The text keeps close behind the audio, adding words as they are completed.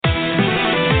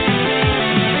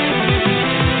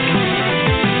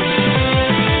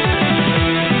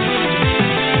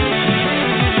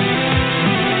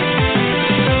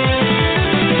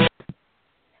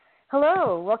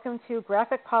to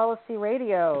Graphic Policy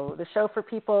Radio, the show for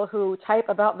people who type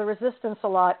about the resistance a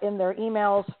lot in their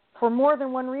emails for more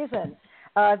than one reason.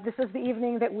 This is the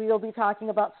evening that we will be talking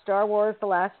about Star Wars: The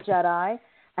Last Jedi,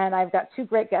 and I've got two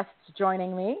great guests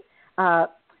joining me.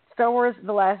 Star Wars: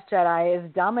 The Last Jedi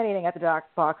is dominating at the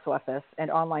box office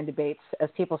and online debates as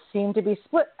people seem to be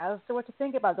split as to what to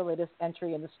think about the latest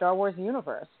entry in the Star Wars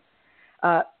universe.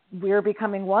 We're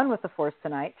becoming one with the Force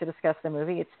tonight to discuss the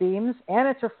movie, its themes, and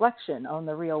its reflection on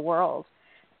the real world.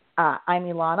 I'm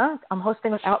Ilana. I'm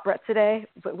hosting without Brett today,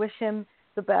 but wish him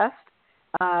the best.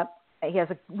 He has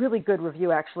a really good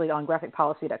review, actually, on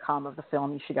graphicpolicy.com of the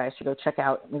film. You guys should go check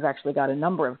out. We've actually got a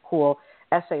number of cool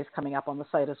essays coming up on the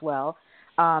site as well.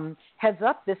 Heads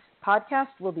up, this podcast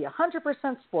will be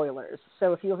 100% spoilers.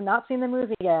 So if you have not seen the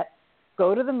movie yet,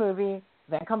 go to the movie,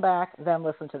 then come back, then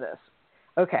listen to this.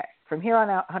 Okay, from here on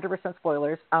out, 100%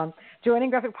 spoilers. Joining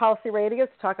Graphic Policy Radio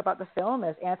to talk about the film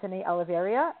is Anthony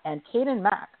Oliveira and Caden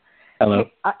Mack. Hello.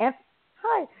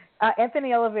 Hi.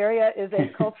 Anthony Oliveira is a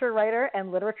culture writer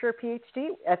and literature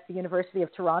PhD at the University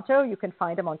of Toronto. You can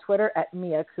find him on Twitter at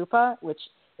Mia Koopa, which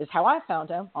is how I found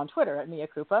him, on Twitter at Mia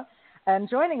Koopa. And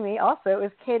joining me also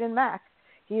is Caden Mack.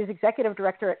 He is executive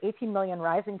director at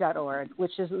 18millionrising.org,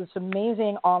 which is this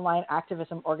amazing online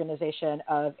activism organization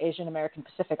of Asian American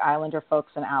Pacific Islander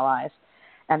folks and allies.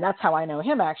 And that's how I know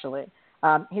him, actually.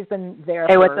 He's been there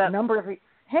for a number of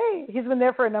he's been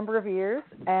there for a number of years.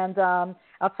 And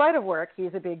outside of work,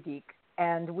 he's a big geek.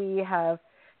 And we have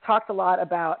talked a lot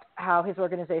about how his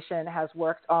organization has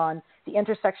worked on the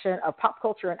intersection of pop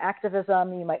culture and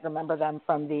activism. You might remember them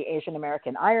from the Asian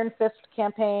American Iron Fist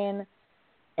campaign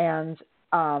and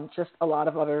just a lot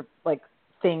of other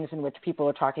things in which people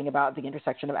are talking about the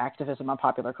intersection of activism and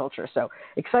popular culture. So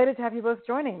excited to have you both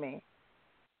joining me.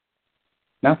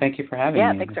 No, thank you for having me.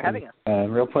 Yeah, thanks for having us.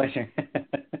 Real pleasure.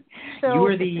 So, you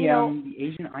were the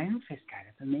Asian Iron Fist guy.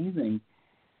 That's amazing.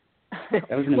 That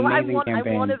was an amazing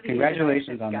campaign.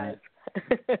 Congratulations on that.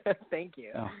 Thank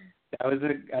you. Oh, that was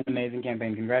an amazing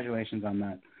campaign. Congratulations on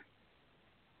that.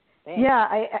 Thanks.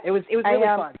 Yeah, it was really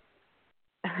fun.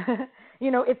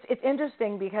 It's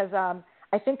interesting because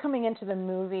I think coming into the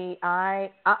movie,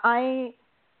 I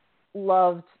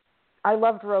loved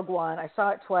Rogue One. I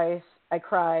saw it twice. I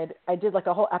cried. I did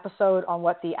a whole episode on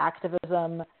what the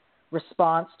activism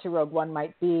response to Rogue One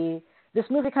might be. This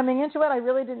movie coming into it, I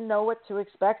really didn't know what to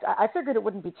expect. I figured it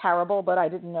wouldn't be terrible, but I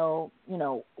didn't know,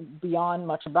 beyond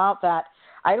much about that.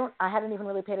 I hadn't even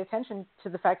really paid attention to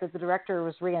the fact that the director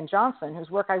was Rian Johnson, whose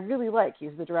work I really like.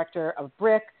 He's the director of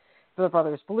Brick, The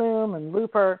Brothers Bloom, and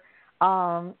Looper.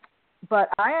 But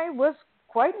I was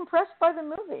quite impressed by the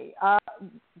movie.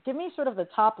 Give me sort of the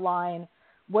top line.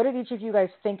 What did each of you guys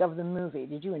think of the movie?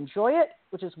 Did you enjoy it,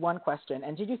 which is one question,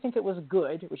 and did you think it was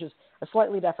good, which is a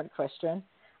slightly different question?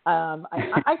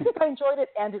 I think I enjoyed it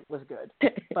and it was good,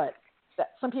 but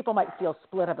some people might feel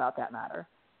split about that matter.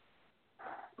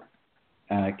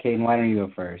 Caden, why don't you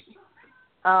go first?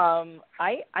 I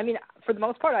mean, for the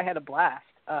most part, I had a blast.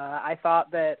 I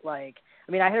thought that, I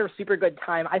had a super good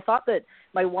time. I thought that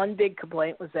my one big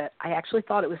complaint was that I actually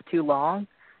thought it was too long.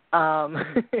 But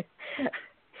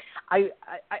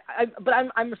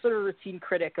I'm sort of a routine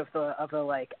critic of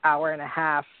the hour and a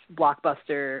half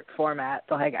blockbuster format.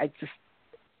 So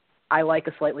I like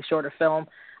a slightly shorter film,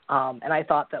 and I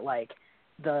thought that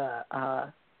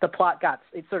the plot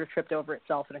it sort of tripped over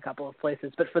itself in a couple of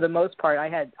places. But for the most part, I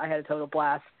had a total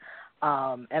blast,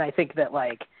 and I think that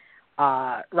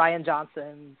Rian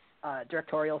Johnson's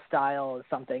directorial style is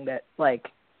something that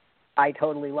I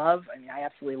totally love. I mean, I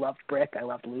absolutely loved Brick. I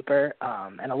loved Looper,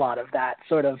 and a lot of that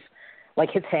sort of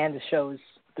his hand shows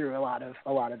through a lot of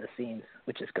the scenes,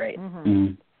 which is great.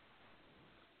 Mm-hmm.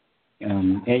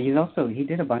 He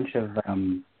did a bunch of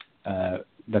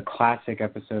the classic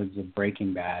episodes of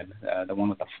Breaking Bad, the one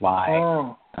with the fly.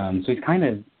 Oh. So he's kind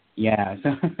of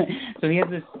so he has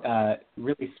this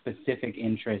really specific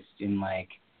interest in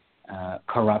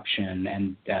corruption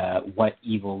and what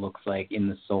evil looks like in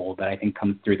the soul that I think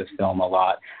comes through the film a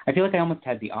lot. I feel like I almost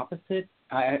had the opposite.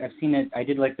 I've seen it. I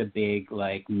did the big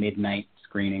midnight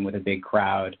screening with a big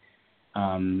crowd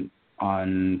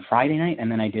on Friday night,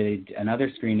 and then I did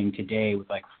another screening today with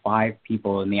 5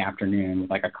 people in the afternoon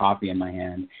with a coffee in my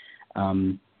hand.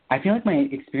 I feel like my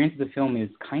experience of the film is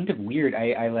kind of weird.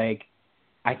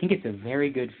 I think it's a very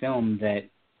good film that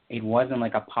it wasn't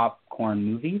a popcorn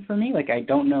movie for me. I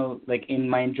don't know, in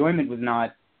my enjoyment was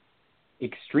not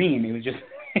extreme. It was just,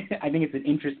 I think it's an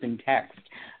interesting text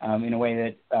in a way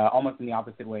that almost in the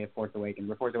opposite way of Force Awakens,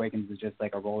 where Force Awakens is just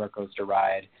a roller coaster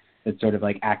ride that sort of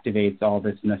activates all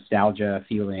this nostalgia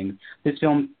feeling. This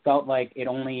film felt like it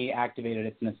only activated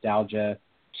its nostalgia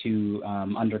to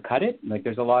undercut it. Like,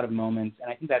 there's a lot of moments,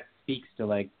 and I think that speaks to,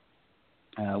 like,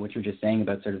 what you were just saying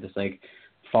about sort of this, like,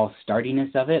 false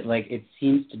startiness of it. Like, it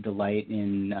seems to delight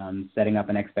in setting up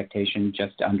an expectation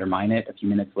just to undermine it a few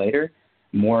minutes later.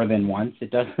 More than once it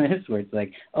does this, where it's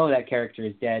like, oh, that character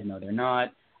is dead. No, they're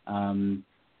not.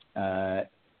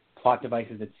 Plot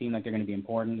devices that seem like they're going to be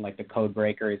important, like the code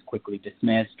breaker, is quickly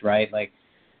dismissed, right? Like,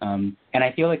 and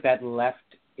I feel like that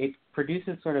it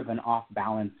produces sort of an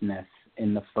off-balanceness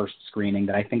in the first screening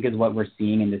that I think is what we're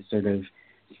seeing in this sort of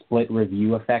split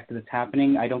review effect that's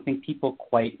happening. I don't think people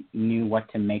quite knew what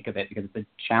to make of it because it's a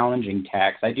challenging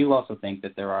text. I do also think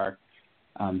that there are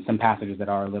some passages that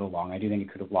are a little long. I do think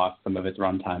it could have lost some of its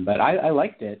runtime, but I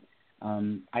liked it.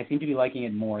 I seem to be liking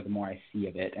it more the more I see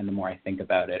of it and the more I think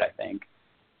about it, I think.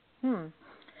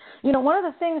 You know, one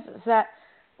of the things is that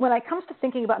when it comes to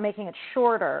thinking about making it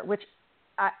shorter, which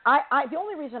the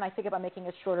only reason I think about making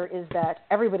it shorter is that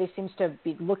everybody seems to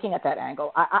be looking at that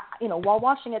angle. You know, while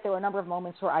watching it, there were a number of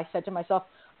moments where I said to myself,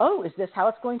 oh, is this how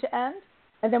it's going to end?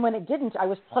 And then when it didn't, I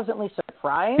was pleasantly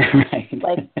surprised. Right.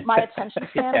 Like, my attention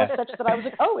span was such that I was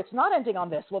like, oh, it's not ending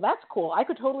on this. Well, that's cool. I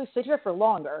could totally sit here for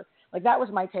longer. Like, that was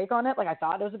my take on it. Like, I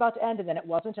thought it was about to end, and then it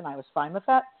wasn't, and I was fine with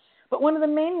that. But one of the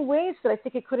main ways that I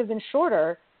think it could have been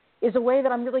shorter is a way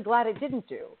that I'm really glad it didn't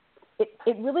do.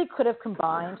 It really could have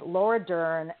combined Laura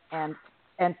Dern and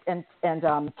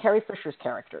Carrie Fisher's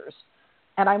characters.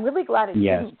 And I'm really glad it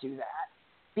didn't do that,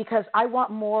 because I want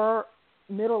more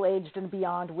middle-aged and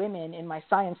beyond women in my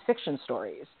science fiction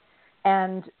stories.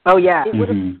 And it would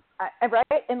have,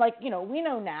 right? And, like, you know, we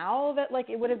know now that,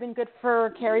 like, it would have been good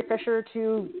for Carrie Fisher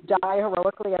to die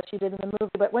heroically as she did in the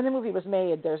movie. But when the movie was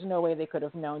made, there's no way they could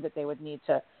have known that they would need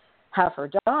to have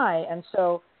her die. And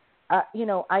so, you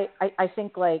know, I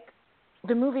think, like,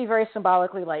 the movie very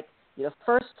symbolically, like, you know,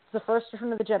 the first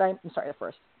Return of the Jedi,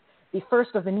 the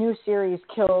first of the new series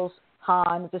kills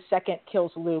Han, the second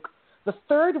kills Luke. The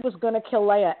third was going to kill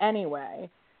Leia anyway.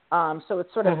 So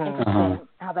it's sort of interesting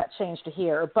how that changed to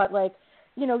here. But, like,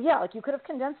 you know, like, you could have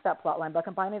condensed that plot line by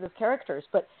combining those characters.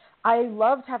 But I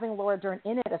loved having Laura Dern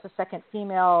in it as a second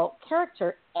female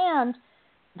character, and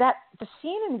that the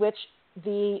scene in which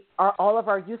all of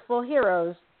our youthful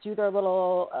heroes do their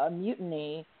little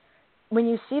mutiny, when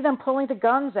you see them pulling the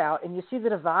guns out and you see the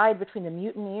divide between the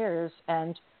mutineers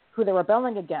and who they're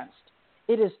rebelling against,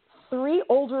 it is 3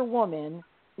 older women,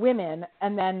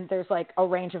 and then there's, like, a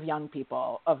range of young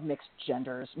people of mixed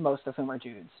genders, most of whom are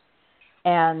dudes.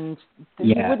 And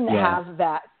you wouldn't have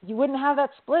that. You wouldn't have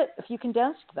that split if you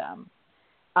condensed them.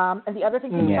 And the other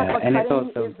thing you talk about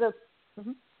cutting is the.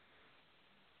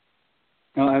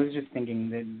 No, I was just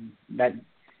thinking that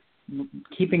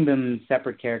keeping them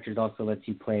separate characters also lets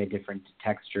you play a different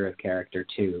texture of character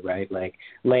too, right? Like,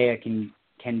 Leia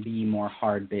can be more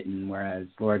hard bitten, whereas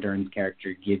Laura Dern's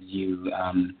character gives you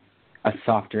a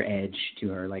softer edge to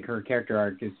her. Like, her character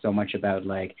arc is so much about,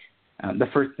 like, the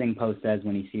first thing Poe says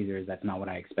when he sees her is, that's not what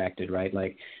I expected, right?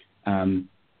 Like,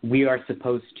 we are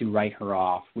supposed to write her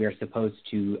off. We are supposed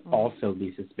to also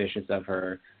be suspicious of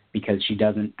her because she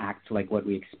doesn't act like what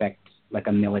we expect, like,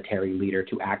 a military leader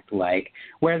to act like.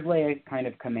 Whereas Leia kind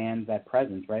of commands that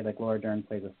presence, right? Like, Laura Dern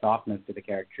plays a softness to the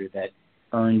character that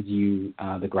earns you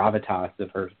the gravitas of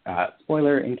her.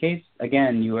 Spoiler, in case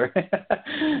again you're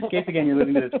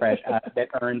living to this fresh, that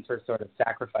earns her sort of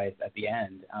sacrifice at the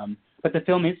end. But the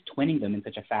film is twinning them in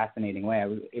such a fascinating way.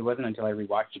 It wasn't until I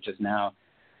rewatched it just now,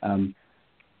 when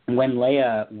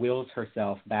Leia wills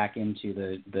herself back into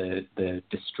the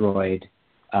destroyed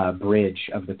bridge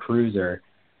of the cruiser.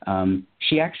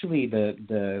 She actually,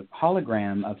 the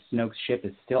hologram of Snoke's ship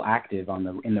is still active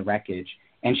in the wreckage.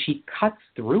 And she cuts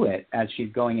through it as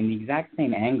she's going in the exact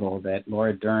same angle that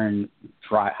Laura Dern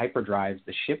hyperdrives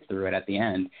the ship through it at the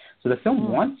end. So the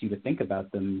film wants you to think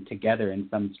about them together in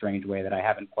some strange way that I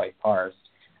haven't quite parsed.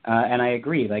 And I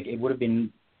agree, like, it would have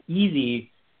been easy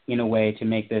in a way to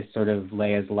make this sort of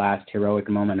Leia's last heroic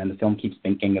moment, and the film keeps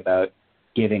thinking about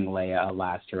giving Leia a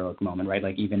last heroic moment, right?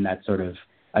 Like, even that sort of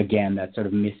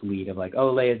mislead of, like,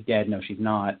 oh, Leia's dead, no, she's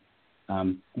not.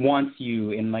 Wants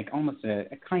you in, like, almost a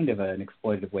kind of an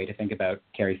exploitative way to think about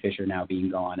Carrie Fisher now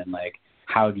being gone, and, like,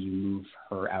 how do you move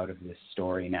her out of this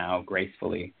story now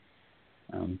gracefully?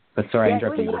 But sorry, I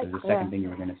interrupted you. What was the second thing you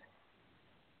were going to say?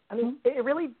 I mean, it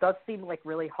really does seem like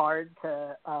really hard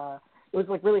to. It was,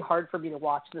 like, really hard for me to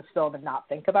watch this film and not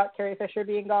think about Carrie Fisher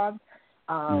being gone,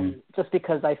 just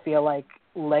because I feel like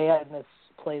Leia in this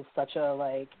plays such a,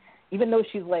 like, even though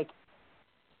she's like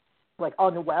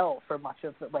unwell for much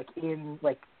of the, like, in,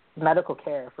 like, medical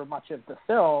care for much of the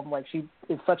film, like, she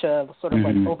is such a sort of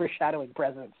like overshadowing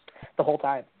presence the whole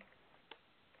time.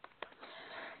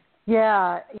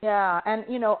 Yeah, and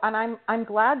and I'm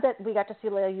glad that we got to see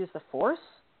Leia use the Force.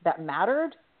 That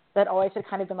mattered. That always had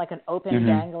kind of been like an open,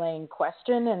 dangling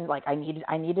question, and like I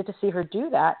needed to see her do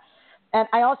that. And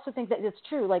I also think that it's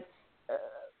true. Like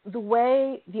the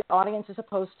way the audience is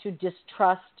supposed to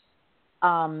distrust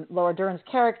Laura Dern's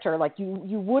character, like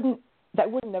you wouldn't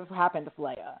have happened with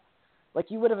Leia. Like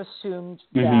you would have assumed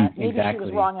that maybe she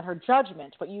was wrong in her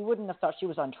judgment, but you wouldn't have thought she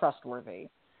was untrustworthy.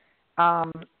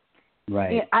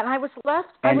 Right. Yeah, and I was left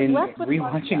with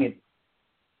rewatching it.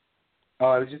 Oh,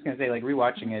 I was just gonna say, like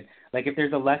rewatching it, like if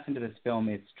there's a lesson to this film,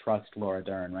 it's trust Laura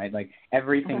Dern, right? Like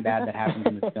everything bad that happens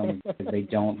in this film is because they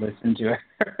don't listen to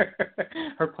her.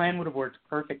 Her plan would have worked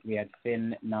perfectly had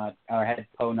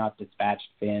Poe not dispatched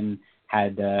Finn.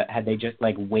 Had they just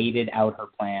like waited out her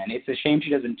plan. It's a shame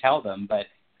she doesn't tell them, but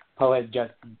Poe has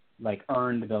just like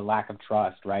earned the lack of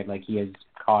trust, right? Like he has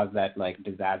caused that like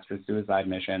disastrous suicide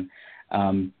mission.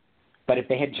 But if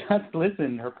they had just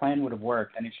listened, her plan would have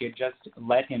worked. And if she had just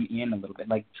let him in a little bit,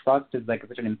 like trust is like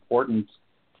such an important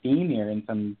theme here in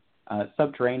some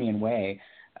subterranean way.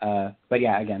 But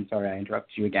yeah, again, sorry, I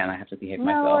interrupted you again. I have to behave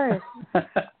myself. No worries.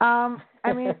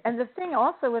 I mean, and the thing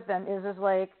also with them is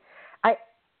like,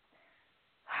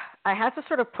 I had to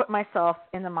sort of put myself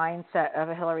in the mindset of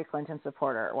a Hillary Clinton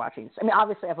supporter watching. I mean,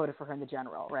 obviously I voted for her in the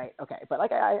general, right? Okay. But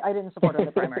like I didn't support her in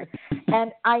the primary.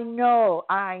 And I know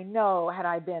had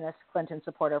I been a Clinton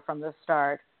supporter from the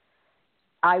start,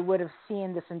 I would have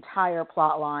seen this entire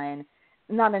plot line,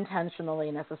 not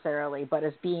intentionally necessarily, but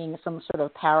as being some sort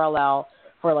of parallel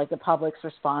for like the public's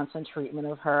response and treatment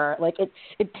of her. Like it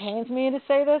pains me to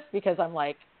say this because I'm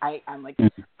like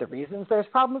the reasons there's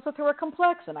problems with her are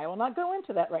complex, and I will not go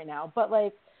into that right now. But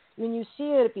like when you see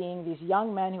it being these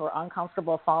young men who are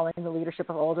uncomfortable following the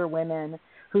leadership of older women,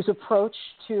 whose approach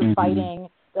to fighting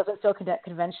doesn't feel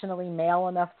conventionally male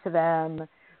enough to them,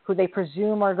 who they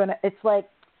presume are gonna. It's like,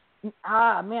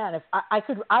 man, if I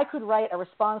could write a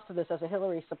response to this as a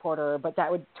Hillary supporter, but that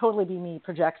would totally be me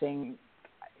projecting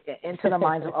into the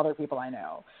minds of other people I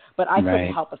know. But I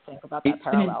couldn't help but think about that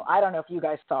parallel. I don't know if you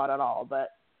guys saw it at all, but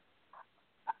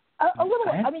a little.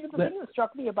 I mean, the thing that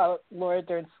struck me about Laura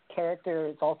Dern's character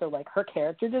is also like her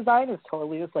character design is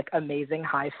totally this like amazing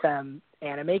high femme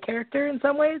anime character in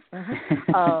some ways.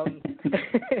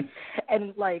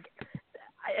 And like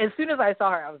as soon as I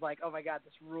saw her, I was like, oh my god,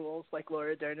 this rules. Like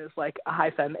Laura Dern is like a high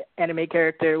femme anime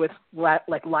character with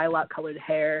like lilac colored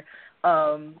hair.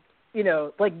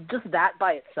 Like just that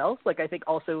by itself, like I think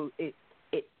also it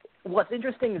what's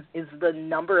interesting is the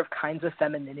number of kinds of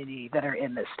femininity that are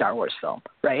in this Star Wars film,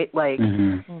 right? Like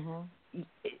in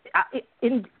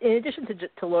addition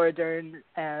to Laura Dern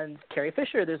and Carrie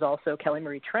Fisher, there's also Kelly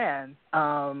Marie Tran,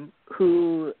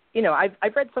 who,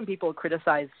 I've read some people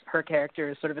criticize her character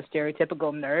as sort of a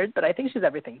stereotypical nerd, but I think she's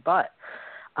everything but.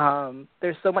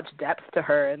 There's so much depth to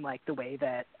her and like the way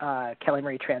that Kelly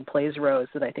Marie Tran plays Rose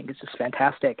that I think is just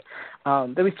fantastic.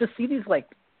 That we just see these like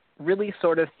really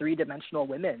sort of three-dimensional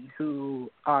women who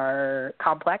are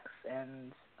complex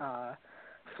and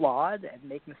flawed and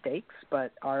make mistakes,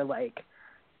 but are like,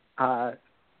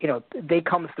 they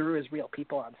come through as real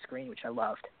people on screen, which I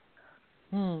loved.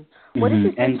 What did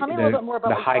you think? Tell me a little bit more about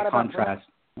the high contrast.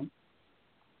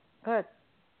 Good.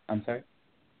 I'm sorry.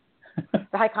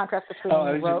 The high contrast between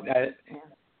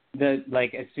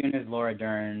as soon as Laura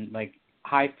Dern, like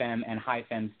high femme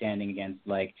standing against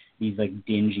like these like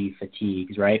dingy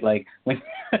fatigues, right? Like when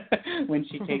when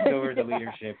she takes over the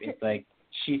leadership, it's like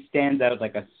she stands out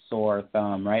like a sore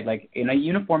thumb, right? Like in a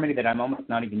uniformity that I'm almost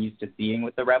not even used to seeing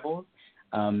with the rebels.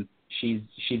 She's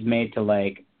made to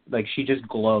like she just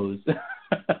glows.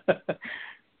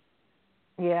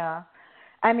 Yeah.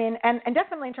 I mean, and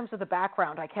definitely in terms of the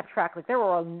background, I kept track. Like there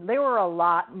were a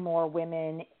lot more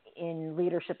women in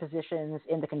leadership positions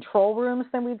in the control rooms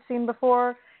than we'd seen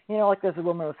before. Like there's a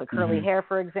woman with the curly hair,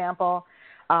 for example.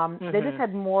 They just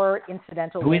had more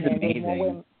incidental women. Who is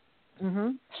amazing.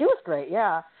 She was great,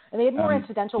 yeah. And they had more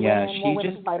incidental women, more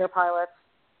women fighter pilots.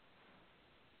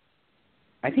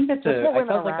 I think I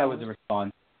felt like that was a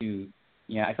response to.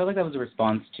 Yeah, I felt like that was a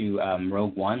response to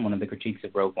Rogue One. One of the critiques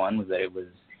of Rogue One was that it was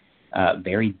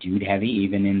very dude heavy,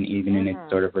 even in its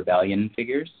sort of rebellion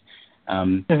figures.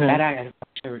 That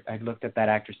I looked at that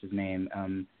actress's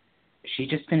name. She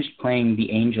just finished playing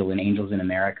the Angel in Angels in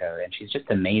America, and she's just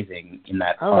amazing in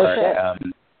that part. Shit.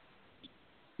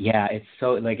 Yeah, it's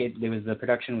so like there was the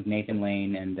production with Nathan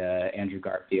Lane and Andrew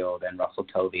Garfield and Russell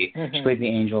Tovey. She plays the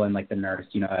angel and like the nurse.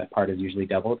 That part is usually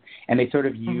doubled, and they sort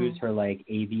of use her like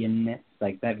avianness,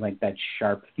 like that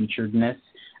sharp featuredness,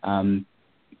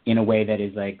 in a way that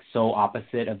is like so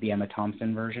opposite of the Emma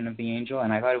Thompson version of the angel.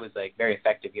 And I thought it was like very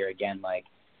effective here again, like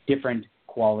different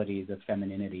qualities of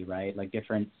femininity, right? Like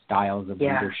different styles of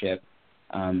leadership.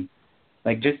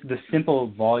 Like just the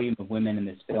simple volume of women in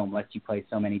this film lets you play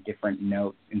so many different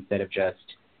notes instead of just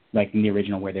like in the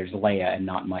original where there's Leia and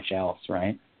not much else,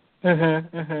 right?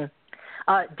 Divyesh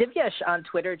on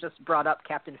Twitter just brought up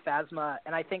Captain Phasma,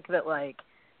 and I think that like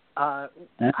I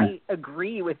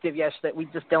agree with Divyesh that we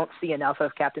just don't see enough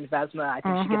of Captain Phasma. I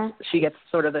think she gets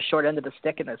sort of the short end of the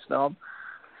stick in this film.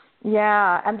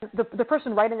 Yeah, and the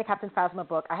person writing the Captain Phasma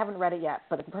book, I haven't read it yet,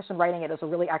 but the person writing it is a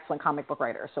really excellent comic book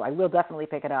writer, so I will definitely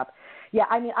pick it up. Yeah,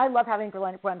 I mean, I love having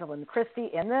Gwendolyn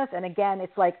Christie in this, and again,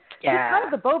 it's like she's kind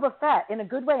of the Boba Fett in a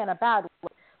good way and a bad way.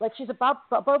 Like she's about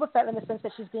Boba Fett in the sense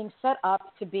that she's being set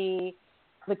up to be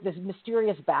like this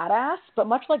mysterious badass, but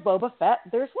much like Boba Fett,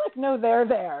 there's like no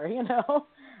there, you know?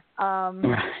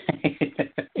 Right.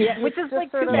 Yeah, which is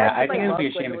like too bad. Yeah, I think it would be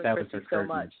a shame if that was her so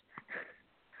much.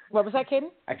 What was that,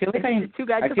 Caden? I feel like I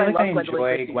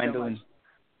enjoy Gwendolyn.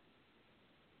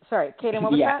 So sorry, Caden,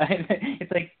 what was that? It's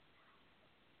like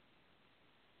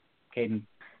Caden.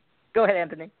 Go ahead,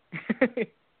 Anthony.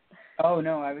 Oh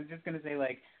no, I was just gonna say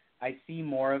like I see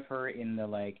more of her in the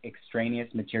like extraneous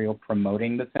material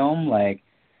promoting the film. Like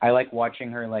I like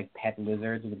watching her like pet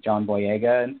lizards with John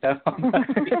Boyega and stuff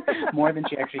more than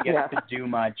she actually gets to do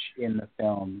much in the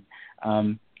film.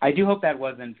 I do hope that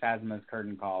wasn't Phasma's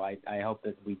curtain call. I hope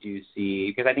that we do see,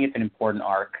 because I think it's an important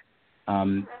arc.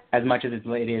 As much as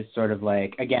it is sort of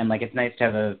like, again, like it's nice to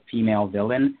have a female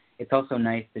villain. It's also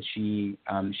nice that she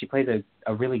plays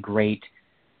a really great,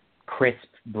 crisp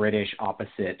British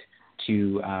opposite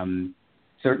to.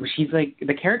 So she's like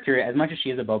the character. As much as she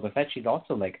is a Boba Fett, she's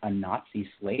also like a Nazi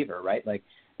slaver, right? Like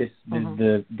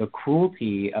the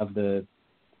cruelty of the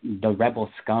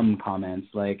rebel scum comments,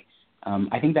 like.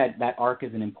 I think that arc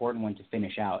is an important one to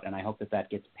finish out, and I hope that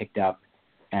gets picked up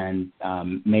and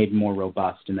made more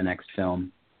robust in the next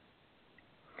film.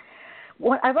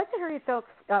 Well, I'd like to hear your thoughts,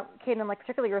 Caden, like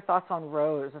particularly your thoughts on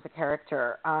Rose as a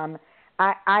character.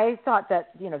 I thought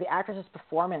that the actress's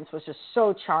performance was just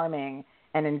so charming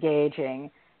and engaging,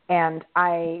 and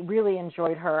I really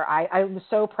enjoyed her. I was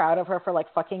so proud of her for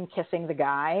like fucking kissing the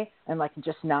guy and like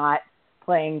just not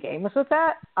playing games with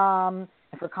that, and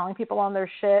for calling people on their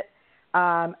shit.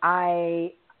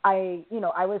 I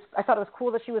thought it was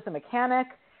cool that she was a mechanic.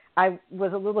 I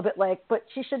was a little bit like, but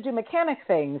she should do mechanic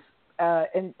things,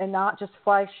 and not just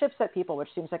fly ships at people, which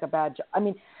seems like a bad job. I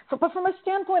mean, but from a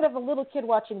standpoint of a little kid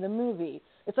watching the movie,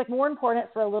 it's like more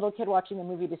important for a little kid watching the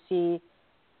movie to see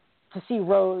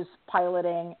Rose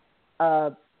piloting,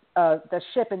 the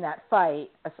ship in that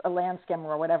fight, a land skimmer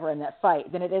or whatever in that fight,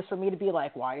 than it is for me to be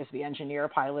like, why is the engineer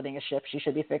piloting a ship? She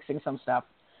should be fixing some stuff.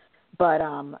 But,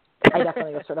 I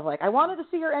definitely was sort of like, I wanted to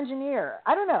see her engineer.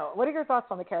 I don't know. What are your thoughts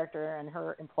on the character and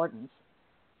her importance?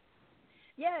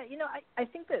 Yeah, I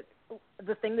think that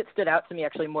the thing that stood out to me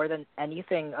actually more than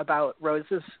anything about Rose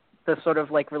is the sort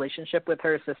of like relationship with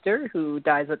her sister who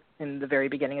dies in the very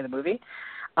beginning of the movie.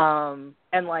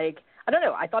 And like, I don't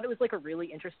know, I thought it was like a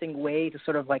really interesting way to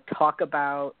sort of like talk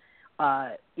about,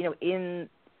 in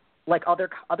like other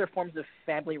forms of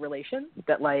family relations,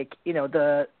 that like,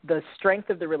 the strength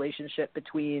of the relationship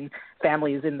between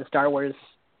families in the Star Wars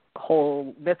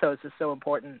whole mythos is so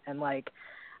important. And like,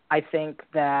 I think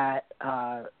that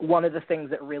one of the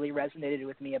things that really resonated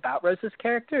with me about Rose's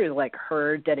character is like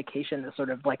her dedication to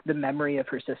sort of like the memory of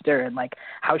her sister, and like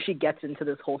how she gets into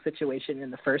this whole situation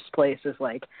in the first place is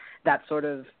like that sort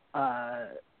of,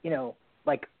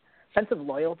 like sense of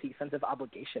loyalty, sense of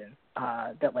obligation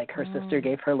that like her sister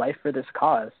gave her life for this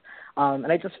cause. And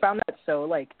I just found that so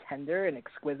like tender and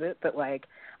exquisite that like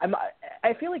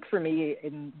I feel like for me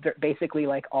in basically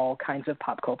like all kinds of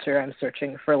pop culture, I'm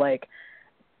searching for like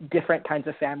different kinds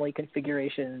of family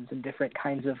configurations and different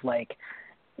kinds of like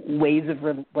ways of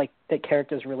like that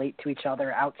characters relate to each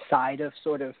other outside of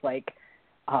sort of like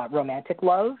romantic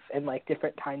love, and like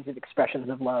different kinds of expressions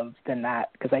of love than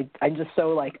that, because I'm just so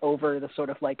like over the sort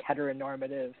of like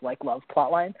heteronormative like love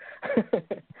plotline.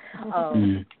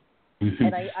 And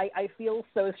I feel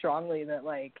so strongly that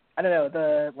like, I don't know,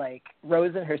 the like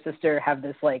Rose and her sister have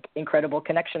this like incredible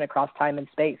connection across time and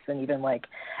space, and even like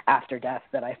after death,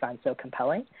 that I find so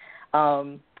compelling.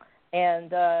 I've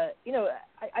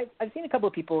seen a couple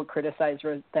of people criticize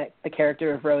the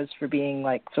character of Rose for being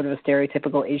like sort of a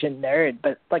stereotypical Asian nerd,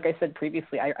 but like I said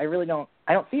previously, I really don't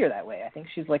see her that way. I think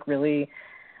she's like really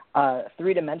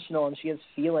three-dimensional, and she has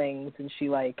feelings, and she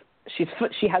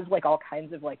has like all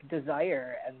kinds of like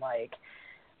desire and like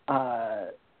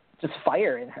just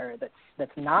fire in her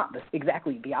that's not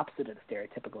exactly the opposite of the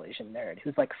stereotypical Asian nerd,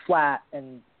 who's like flat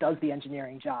and does the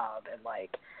engineering job and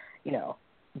like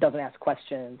doesn't ask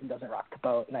questions and doesn't rock the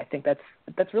boat, and I think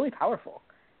that's really powerful.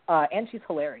 And she's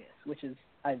hilarious, which is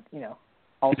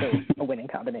also a winning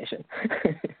combination.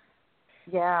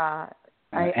 Yeah.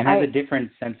 And has a different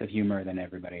sense of humor than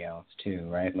everybody else too,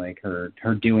 right? Like her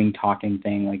doing talking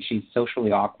thing, like she's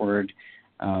socially awkward,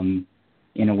 in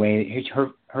a way.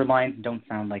 Her lines don't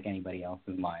sound like anybody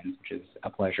else's lines, which is a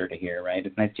pleasure to hear, right?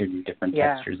 It's nice to hear different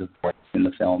textures of voice in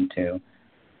the film too.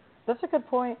 That's a good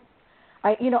point.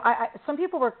 I've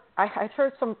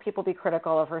heard some people be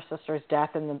critical of her sister's death,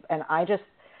 and I just,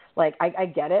 like, I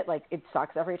get it. Like, it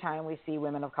sucks every time we see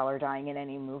women of color dying in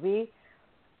any movie.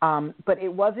 But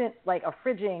it wasn't like a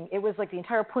fridging. It was like the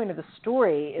entire point of the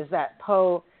story is that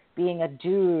Poe, being a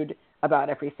dude about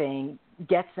everything,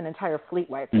 gets an entire fleet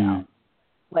wiped out.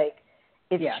 Like,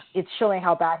 it's showing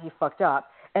how bad he fucked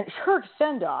up. And her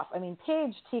send-off, I mean,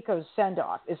 Paige Tico's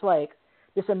send-off is like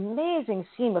this amazing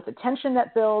scene with the tension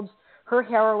that builds, her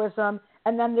heroism,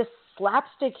 and then this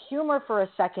slapstick humor for a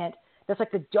second that's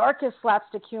like the darkest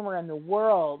slapstick humor in the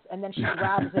world, and then she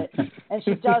grabs it, and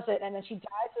she does it, and then she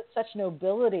dies with such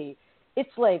nobility. It's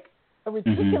like a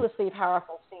ridiculously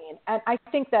powerful scene. And I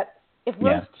think that if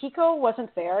Rose Tico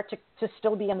wasn't there to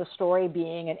still be in the story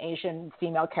being an Asian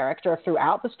female character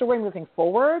throughout the story moving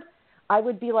forward, I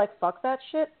would be like, fuck that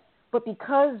shit. But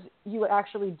because you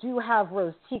actually do have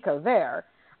Rose Tico there,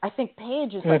 I think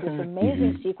Paige is like this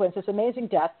amazing sequence, this amazing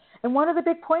death. And one of the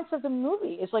big points of the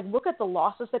movie is like, look at the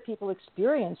losses that people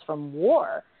experience from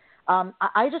war.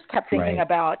 I just kept thinking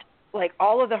about like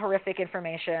all of the horrific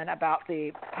information about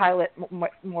the pilot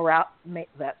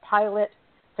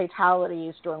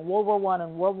fatalities during World War I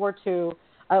and World War II.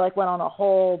 I like went on a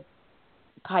whole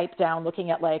pipe down looking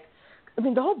at like, I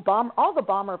mean, all the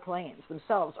bomber planes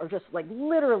themselves are just like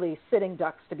literally sitting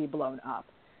ducks to be blown up.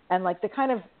 And like the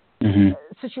kind of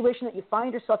situation that you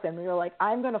find yourself in where you're like,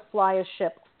 I'm going to fly a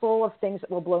ship full of things that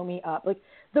will blow me up. Like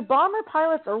the bomber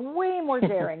pilots are way more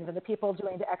daring than the people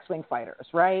doing the X-Wing fighters,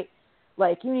 right?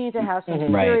 Like you need to have some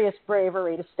serious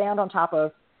bravery to stand on top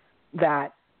of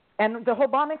that. And the whole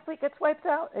bombing fleet gets wiped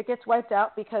out. It gets wiped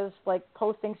out because like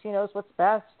Poe thinks he knows what's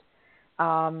best.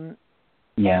 And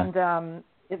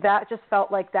that just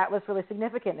felt like that was really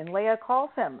significant. And Leia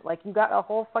calls him, like, you got a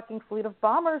whole fucking fleet of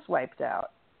bombers wiped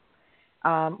out.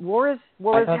 War is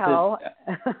hell.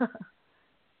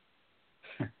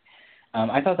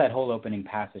 I thought that whole opening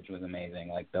passage was amazing.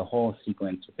 Like the whole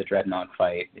sequence with the Dreadnought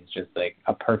fight is just like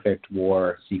a perfect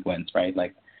war sequence, right?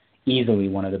 Like easily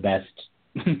one of the best,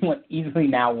 easily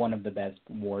now one of the best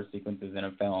war sequences in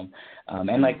a film.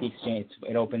 And like the exchange,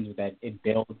 it opens with that, it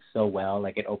builds so well.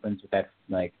 Like it opens with that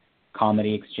like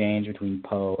comedy exchange between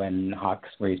Poe and Hux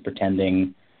where he's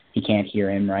pretending he can't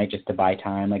hear him, right? Just to buy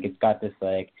time. Like it's got this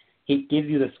like, he gives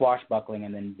you the swashbuckling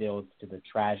and then builds to the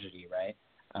tragedy, right?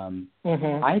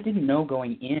 I didn't know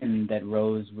going in that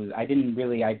Rose was, I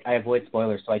avoid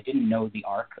spoilers, so I didn't know the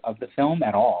arc of the film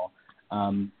at all.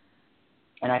 And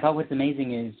I thought what's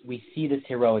amazing is we see this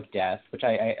heroic death, which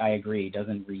I agree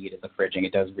doesn't read as a fridging.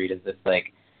 It does read as this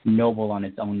like noble on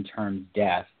its own terms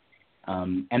death.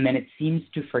 And then it seems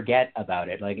to forget about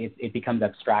it. Like it becomes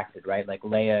abstracted, right? Like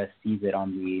Leia sees it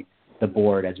on the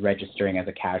board as registering as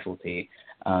a casualty.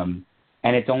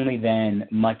 And it's only then,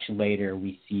 much later,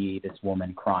 we see this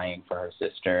woman crying for her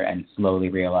sister and slowly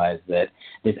realize that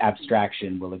this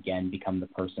abstraction will again become the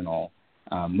personal,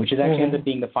 which is actually ends up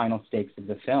being the final stakes of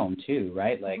the film, too,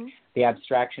 right? Like, the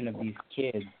abstraction of these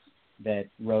kids that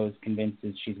Rose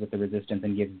convinces she's with the Resistance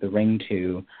and gives the ring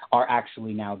to are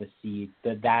actually now the seed,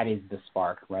 that is the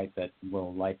spark, right, that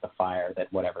will light the fire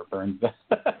that whatever burns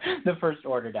the First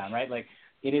Order down, right? Like,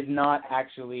 it is not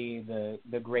actually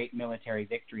the great military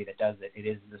victory that does it. It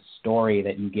is the story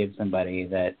that you give somebody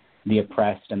that the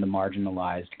oppressed and the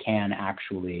marginalized can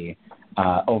actually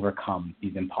overcome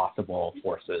these impossible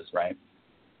forces, right?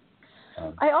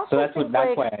 I also think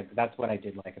that's what I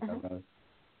did like about those.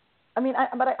 I mean,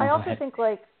 I also think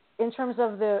like in terms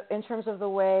of the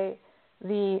way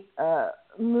the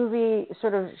movie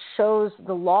sort of shows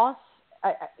the loss.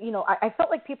 I felt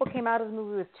like people came out of the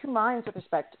movie with two minds with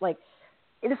respect, like.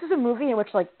 This is a movie in which,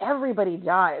 like, everybody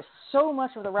dies. So much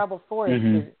of the Rebel Force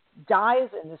dies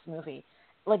in this movie.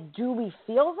 Like, do we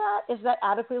feel that? Is that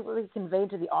adequately conveyed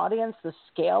to the audience, the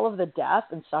scale of the death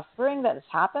and suffering that has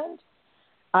happened?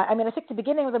 I mean, I think the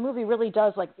beginning of the movie really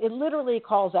does, like, it literally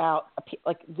calls out,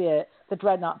 like, the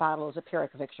Dreadnought battle as a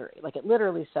Pyrrhic victory. Like, it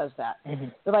literally says that.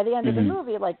 But by the end of the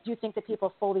movie, like, do you think that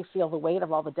people fully feel the weight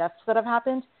of all the deaths that have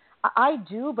happened? I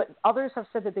do, but others have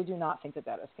said that they do not think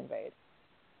that is conveyed.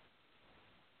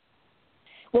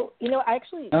 Well, I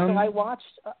actually, so I watched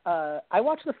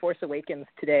The Force Awakens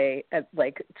today at,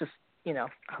 like, just, I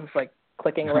was, like,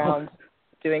 clicking around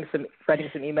writing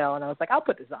some email, and I was like, I'll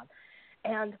put this on.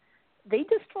 And they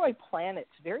destroy planets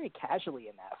very casually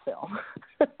in that film.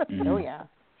 Oh yeah.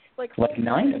 Like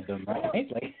 9 of them,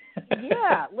 right?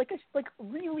 Yeah, like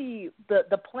really,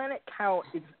 the planet count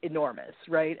is enormous,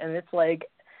 right? And it's like,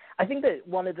 I think that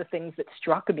one of the things that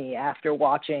struck me after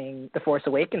watching The Force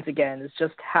Awakens again is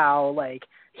just how like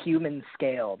human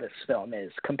scale this film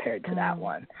is compared to that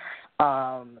one.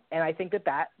 And I think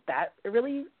that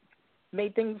really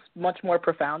made things much more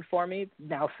profound for me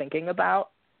now thinking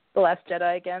about The Last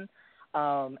Jedi again.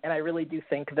 And I really do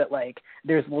think that like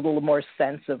there's a little more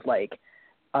sense of like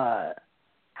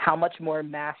how much more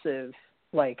massive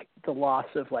like the loss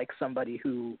of like somebody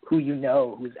who you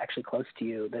know who's actually close to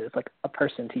you, that is like a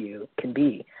person to you, can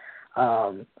be.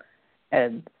 And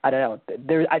I don't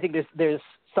know, I think there's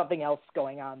something else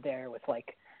going on there with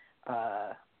like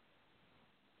I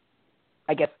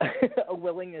guess a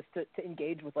willingness to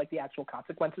engage with like the actual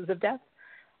consequences of death.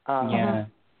 Yeah.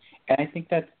 And I think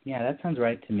that sounds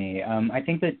right to me. I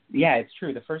think that, it's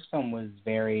true. The first film was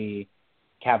very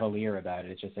cavalier about it.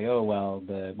 It's just like, oh, well,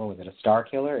 what was it, a star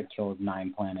killer? It killed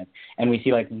 9 planets. And we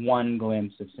see like one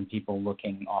glimpse of some people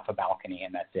looking off a balcony,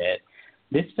 and that's it.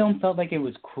 This film felt like it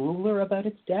was crueler about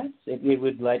its deaths. It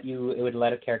would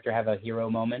let a character have a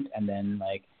hero moment, and then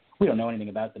like, we don't know anything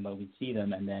about them, but we'd see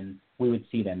them, and then we would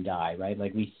see them die, right?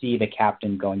 Like we see the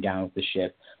captain going down with the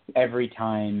ship. Every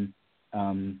time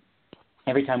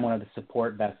one of the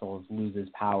support vessels loses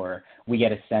power, we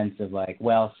get a sense of like,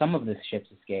 well, some of the ships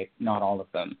escaped, not all of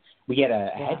them. We get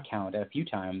a head count a few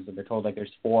times, and they're told like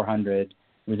there's 400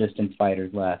 resistance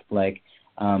fighters left. Like,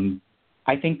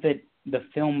 I think that the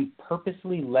film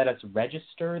purposely let us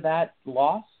register that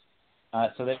loss,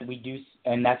 so that we do,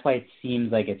 and that's why it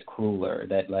seems like it's crueler,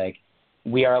 that like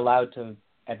we are allowed to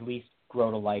at least grow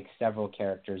to like several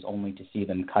characters only to see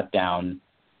them cut down,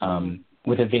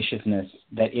 with a viciousness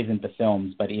that isn't the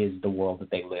film's, but is the world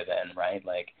that they live in, right?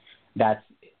 Like,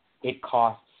 it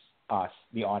costs us,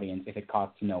 the audience, if it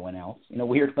costs no one else, in a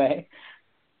weird way.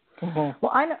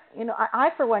 Well, I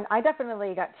for one, I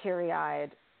definitely got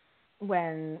teary-eyed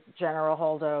when General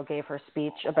Holdo gave her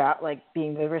speech about like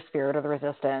being the spirit of the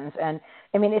resistance. And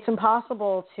I mean, it's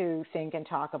impossible to think and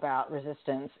talk about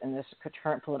resistance in this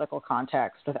current political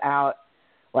context without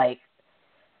like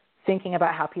thinking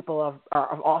about how people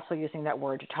are also using that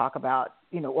word to talk about,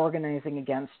 organizing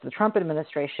against the Trump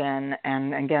administration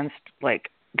and against like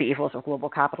the evils of global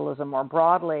capitalism more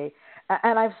broadly.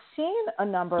 And I've seen a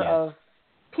number of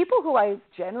people who I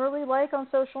generally like on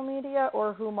social media,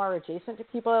 or whom are adjacent to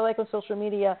people I like on social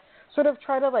media, sort of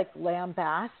try to like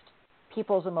lambast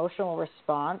people's emotional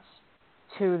response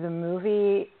to the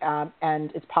movie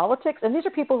and its politics. And these are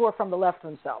people who are from the left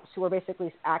themselves, who are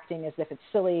basically acting as if it's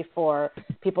silly for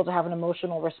people to have an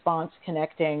emotional response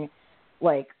connecting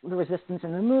like the resistance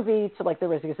in the movie to like the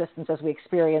resistance as we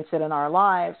experience it in our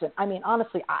lives. And I mean,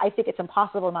 honestly, I think it's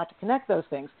impossible not to connect those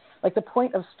things. Like the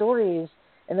point of stories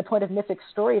and the point of mythic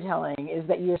storytelling is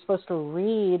that you're supposed to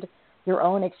read your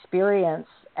own experience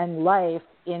and life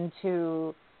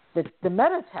into the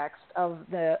meta text of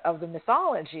the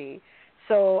mythology.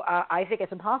 So I think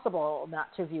it's impossible not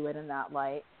to view it in that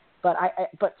light. But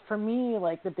but for me,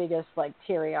 like the biggest like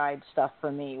teary-eyed stuff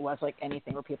for me was like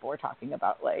anything where people were talking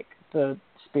about like the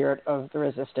spirit of the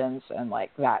resistance and like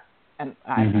that, and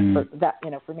for that,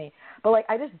 for me. But like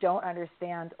I just don't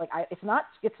understand. Like it's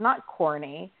not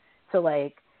corny to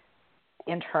like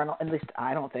at least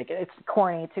I don't think it's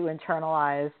corny to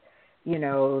internalize,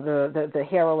 the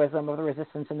heroism of the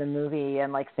resistance in the movie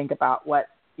and like think about what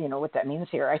that means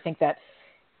here. I think that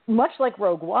much like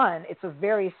Rogue One, it's a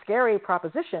very scary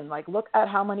proposition. Like, look at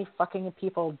how many fucking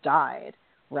people died,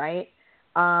 right?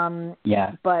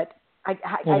 But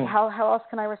how else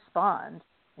can I respond?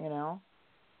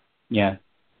 Yeah.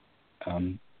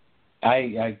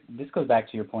 This goes back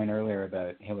to your point earlier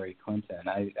about Hillary Clinton.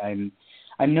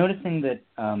 I'm noticing that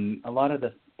a lot of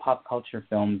the pop culture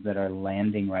films that are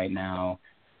landing right now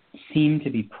seem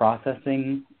to be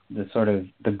processing the sort of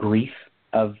the grief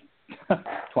of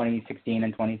 2016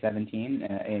 and 2017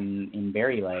 in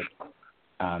very like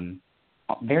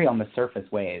very on the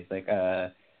surface ways. Like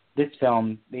this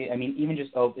film, even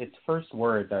just its first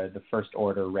words are the First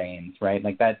Order reigns, right?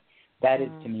 Like that is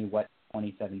to me what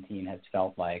 2017 has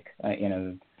felt like.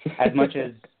 As much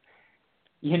as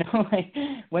like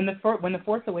when the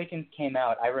Force Awakens came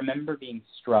out, I remember being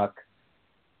struck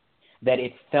that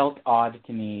it felt odd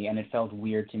to me and it felt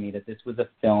weird to me that this was a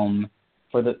film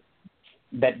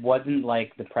that wasn't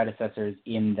like the predecessors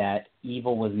in that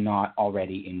evil was not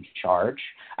already in charge.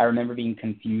 I remember being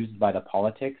confused by the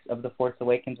politics of The Force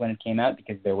Awakens when it came out,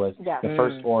 because there was the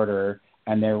First Order,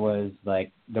 and there was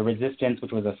like the Resistance,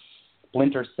 which was a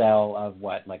splinter cell of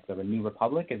what, like the New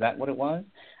Republic? Is that what it was?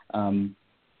 And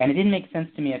it didn't make sense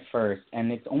to me at first,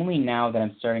 and it's only now that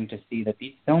I'm starting to see that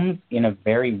these films, in a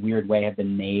very weird way, have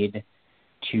been made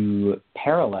to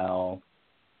parallel,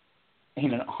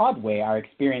 in an odd way, our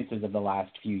experiences of the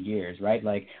last few years, right?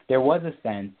 Like, there was a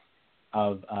sense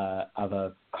of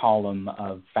a column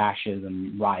of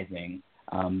fascism rising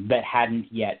that hadn't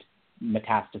yet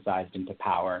metastasized into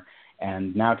power.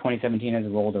 And now 2017 has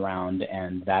rolled around,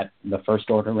 and that the First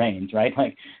Order reigns, right?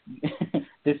 Like,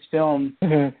 this film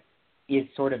is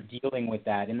sort of dealing with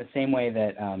that in the same way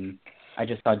that I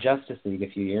just saw Justice League a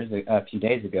few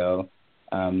days ago.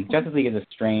 Justice League is a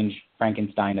strange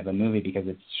Frankenstein of a movie because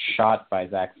it's shot by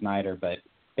Zack Snyder but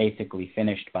basically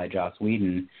finished by Joss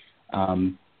Whedon.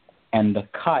 And the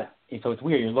cut, so it's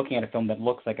weird. You're looking at a film that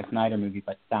looks like a Snyder movie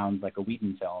but sounds like a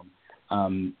Whedon film.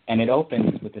 And it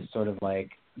opens with this sort of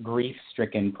like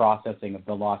grief-stricken processing of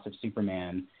the loss of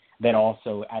Superman that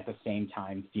also at the same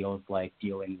time feels like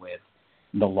dealing with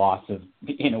the loss of,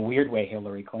 in a weird way,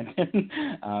 Hillary Clinton.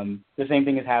 The same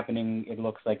thing is happening, it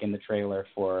looks like, in the trailer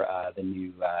for the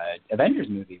new Avengers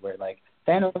movie, where like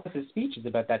Thanos' speech is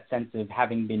about that sense of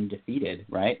having been defeated,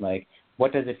 right? Like,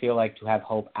 what does it feel like to have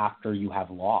hope after you have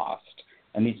lost?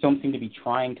 And these films seem to be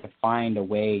trying to find a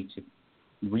way to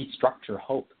restructure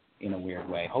hope in a weird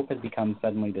way. Hope has become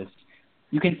suddenly this,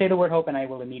 you can say the word hope and I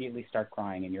will immediately start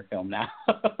crying in your film now.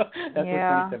 That's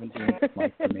what 2017 is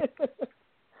like for me.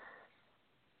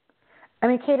 I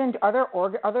mean, Kaden, are there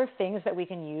other things that we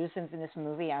can use in this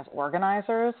movie as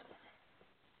organizers?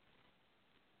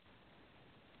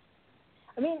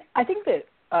 I mean, I think that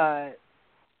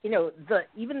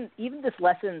even this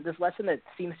lesson that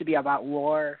seems to be about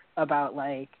war, about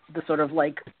like the sort of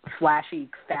like flashy,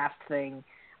 fast thing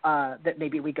that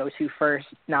maybe we go to first,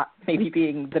 not maybe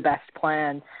being the best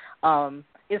plan,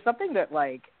 is something that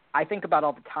like I think about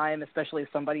all the time, especially as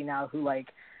somebody now who like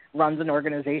runs an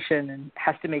organization and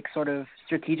has to make sort of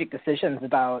strategic decisions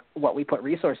about what we put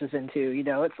resources into. You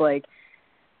know, it's like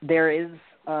there is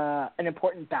an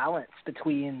important balance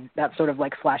between that sort of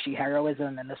like flashy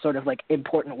heroism and the sort of like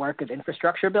important work of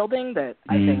infrastructure building that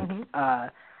I think,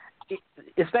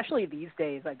 especially these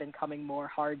days, I've been coming more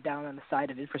hard down on the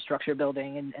side of infrastructure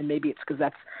building, and maybe it's because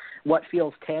that's what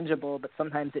feels tangible, but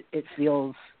sometimes it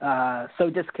feels so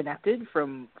disconnected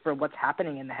from what's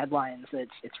happening in the headlines that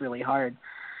it's really hard.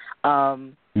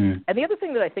 And the other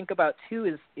thing that I think about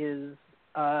too is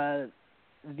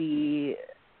the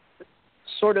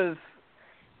sort of,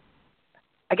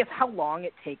 I guess, how long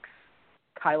it takes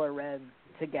Kylo Ren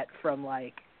to get from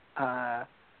like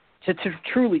to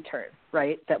truly turn,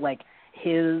 right? That like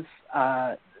his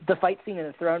the fight scene in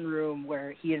the throne room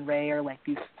where he and Rey are like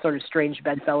these sort of strange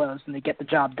bedfellows and they get the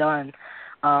job done,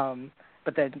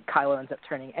 but then Kylo ends up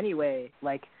turning anyway.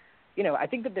 Like, you know, I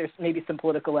think that there's maybe some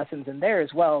political lessons in there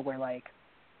as well, where like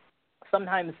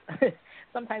sometimes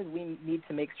we need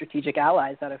to make strategic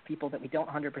allies out of people that we don't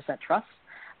 100% trust.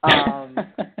 But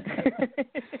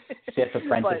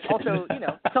also, you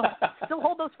know, still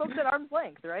hold those folks at arm's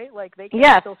length, right? Like they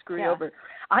can still screw you over.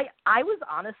 I was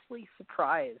honestly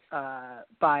surprised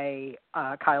by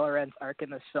Kylo Ren's arc in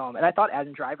this film, and I thought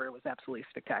Adam Driver was absolutely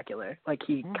spectacular. Like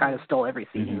he kind of stole every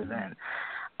scene he was in,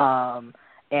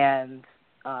 and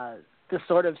the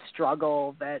sort of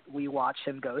struggle that we watch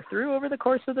him go through over the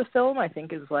course of the film, I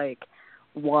think, is like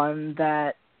one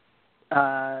that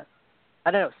I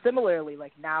don't know. Similarly,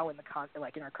 like now in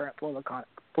in our current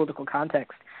political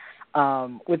context,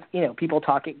 with people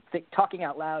talking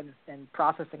out loud and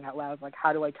processing out loud, like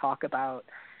how do I talk about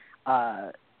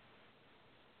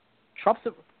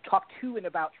talk to and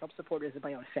about Trump supporters in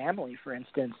my own family, for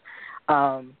instance.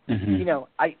 I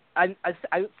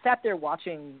sat there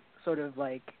watching sort of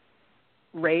like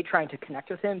Rey trying to connect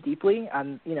with him deeply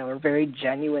on a very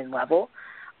genuine level,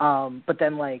 but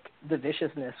then like the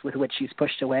viciousness with which he's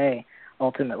pushed away.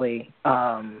 Ultimately,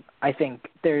 I think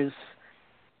there's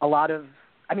a lot of.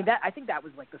 I think that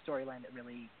was like the storyline that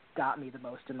really got me the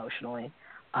most emotionally.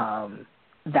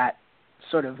 That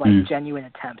sort of like genuine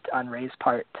attempt on Rey's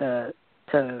part to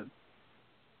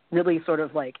really sort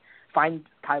of like find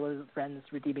Kylo Ren's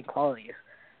redeeming qualities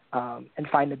and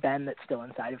find the Ben that's still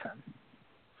inside of him.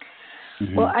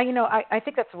 Mm-hmm. Well, I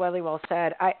think that's really well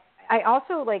said. I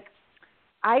also like.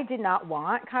 I did not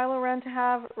want Kylo Ren to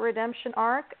have a redemption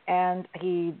arc, and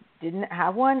he didn't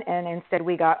have one, and instead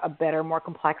we got a better, more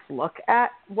complex look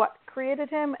at what created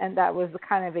him, and that was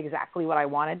kind of exactly what I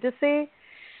wanted to see.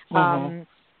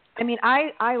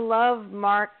 I love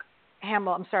Mark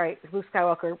Hamill, Luke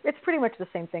Skywalker. It's pretty much the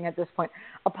same thing at this point,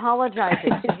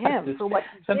 apologizing to him for what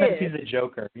he Sometimes did. he's a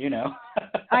joker,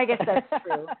 I guess that's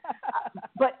true.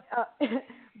 But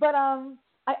I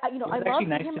It's love actually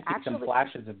nice him to see actually. some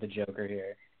flashes of the Joker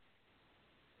here.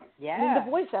 Yeah. I mean,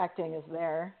 the voice acting is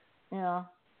there. Yeah.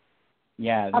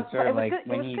 Yeah, that's sort of like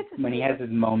when he has his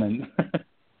moments.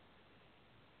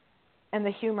 And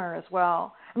the humor as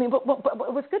well. I mean, but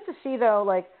it was good to see though.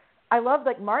 Like, I love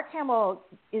like Mark Hamill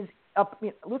is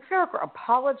Luke Skywalker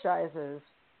apologizes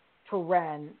to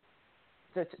Ren,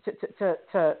 to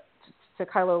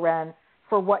Kylo Ren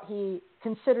for what he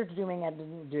considered doing and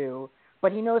didn't do,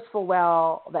 but he knows full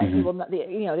well that he will not.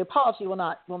 The apology will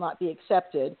not be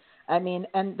accepted. I mean,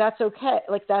 and that's okay.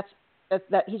 Like that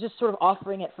he's just sort of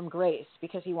offering it from grace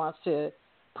because he wants to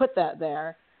put that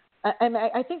there. And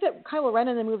I think that Kylo Ren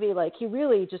in the movie, like, he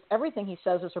really just everything he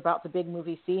says is about the big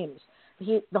movie themes.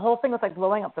 The whole thing with like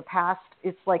blowing up the past,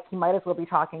 it's like he might as well be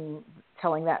telling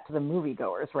that to the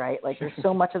moviegoers, right? Like, there's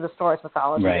so much of the Star Wars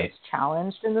mythology that's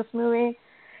challenged in this movie,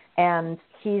 and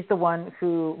he's the one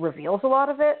who reveals a lot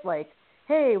of it. Like,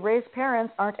 hey, Rey's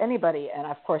parents aren't anybody, and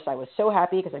of course I was so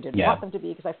happy because I didn't want them to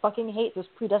be, because I fucking hate this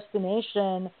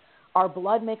predestination. Our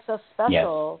blood makes us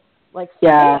special, like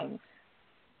thing.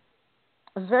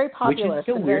 It was very popular. Which is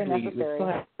still and weirdly, very necessary. it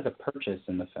still has a purchase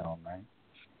in the film,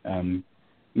 right?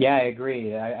 Yeah, I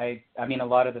agree. I mean, a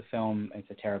lot of the film, it's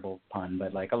a terrible pun,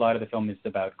 but like a lot of the film is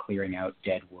about clearing out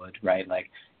dead wood, right? Like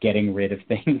getting rid of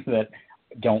things that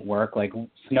don't work. Like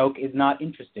Snoke is not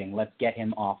interesting. Let's get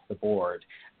him off the board.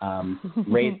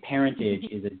 Rey's parentage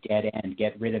is a dead end.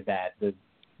 Get rid of that. The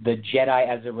Jedi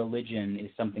as a religion is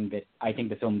something that I think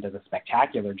the film does a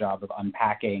spectacular job of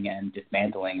unpacking and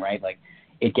dismantling, right? Like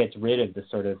it gets rid of the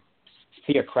sort of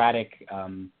theocratic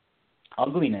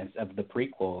ugliness of the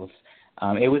prequels.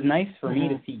 It was nice for me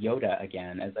to see Yoda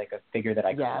again as like a figure that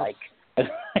I could like,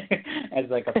 as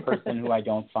like a person who I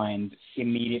don't find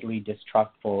immediately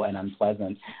distrustful and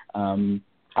unpleasant.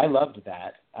 I loved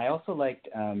that. I also liked,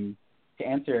 to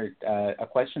answer a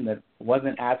question that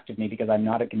wasn't asked of me because I'm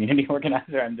not a community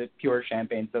organizer, I'm just pure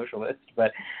champagne socialist,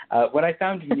 but what I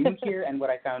found new here and what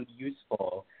I found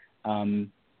useful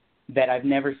that I've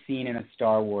never seen in a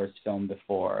Star Wars film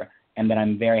before, and that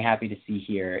I'm very happy to see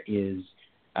here is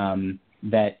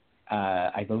that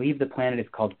I believe the planet is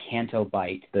called Canto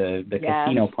Bight, the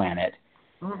casino planet,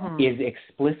 is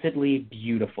explicitly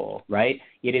beautiful, right?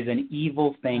 It is an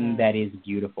evil thing that is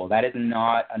beautiful. That is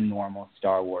not a normal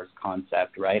Star Wars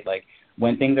concept, right? Like,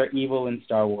 when things are evil in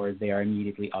Star Wars, they are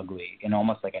immediately ugly in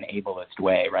almost like an ableist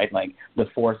way, right? Like, the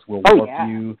Force will warp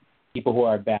you, people who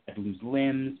are bad lose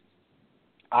limbs.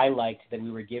 I liked that we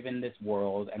were given this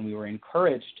world and we were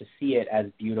encouraged to see it as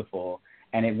beautiful,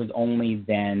 and it was only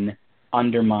then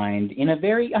undermined in a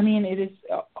very, I mean, it is,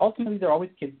 ultimately they're always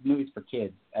movies for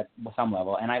kids at some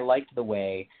level, and I liked the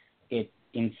way it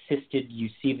insisted you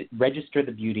register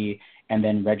the beauty and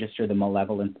then register the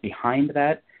malevolence behind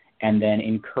that, and then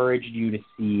encouraged you to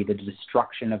see the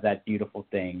destruction of that beautiful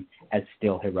thing as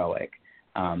still heroic,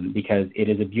 because it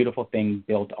is a beautiful thing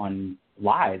built on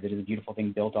lies, it is a beautiful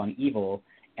thing built on evil,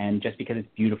 and just because it's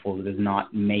beautiful, it does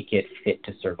not make it fit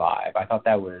to survive. I thought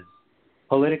that was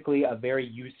politically a very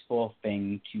useful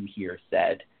thing to hear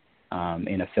said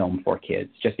in a film for kids,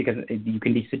 just because you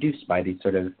can be seduced by these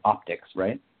sort of optics,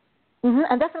 right?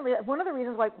 And definitely one of the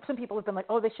reasons why some people have been like,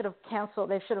 oh, they should have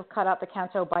cut out the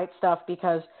Canto Bight stuff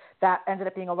because that ended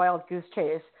up being a wild goose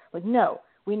chase. Like, no,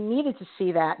 we needed to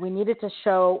see that. We needed to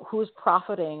show who's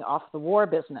profiting off the war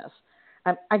business.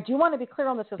 I do want to be clear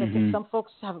on this because I think some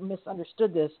folks have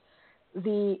misunderstood this.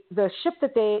 The ship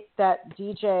that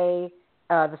DJ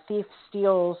the thief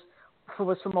steals, who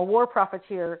was from a war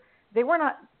profiteer, they were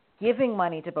not giving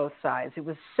money to both sides. It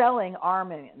was selling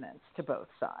armaments to both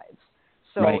sides.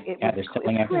 So it's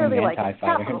clearly like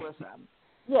capitalism.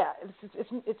 Yeah,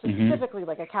 it's specifically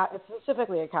like it's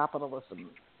specifically a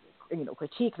capitalism,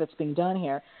 critique that's being done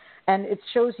here, and it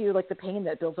shows you like the pain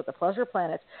that builds up the pleasure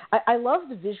planets. I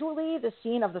loved visually the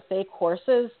scene of the fake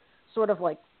horses, sort of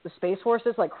like the space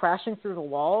horses like crashing through the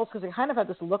walls, because they kind of had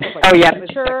this look of like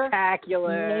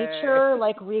nature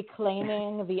like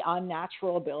reclaiming the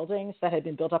unnatural buildings that had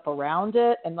been built up around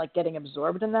it and like getting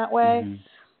absorbed in that way.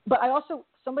 But I also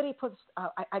somebody puts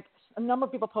a number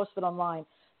of people posted online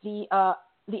the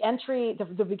entry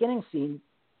the beginning scene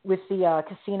with the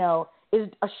casino is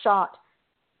a shot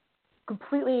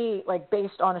completely like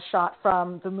based on a shot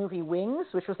from the movie Wings,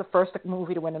 which was the first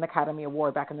movie to win an Academy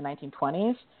Award back in the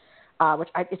 1920s.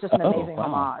 It's just an amazing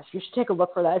homage. You should take a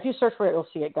look for that. If you search for it, you'll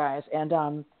see it, guys. And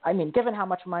I mean, given how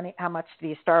much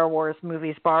the Star Wars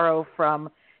movies borrow from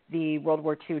the World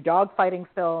War II dogfighting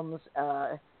films,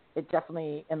 it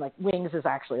definitely, and like Wings is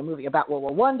actually a movie about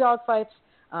World War I dogfights.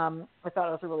 I thought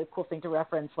it was a really cool thing to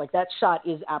reference. Like, that shot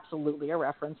is absolutely a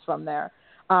reference from there.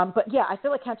 But yeah, I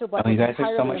feel like Canto Bight. Oh, you guys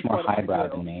are so much more important highbrow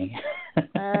than me.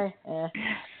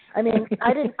 I mean,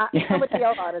 I didn't. Somebody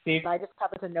else on it. I just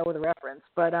happened to know the reference.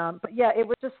 But yeah, it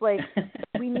was just like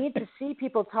we need to see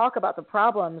people talk about the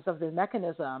problems of the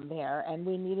mechanism there, and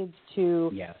we needed to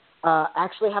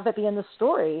actually have that be in the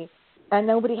story. And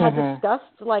nobody had discussed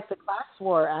like the class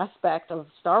war aspect of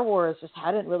Star Wars. Just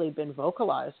hadn't really been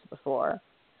vocalized before.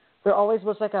 There always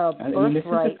was like a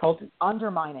birthright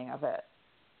undermining of it.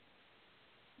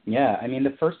 Yeah, I mean,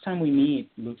 the first time we meet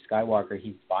Luke Skywalker,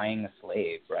 he's buying a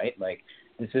slave, right? Like,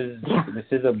 this is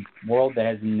a world that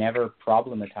has never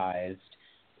problematized.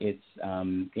 It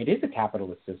is a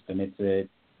capitalist system.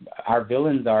 Our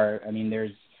villains are. I mean,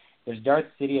 there's Darth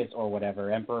Sidious or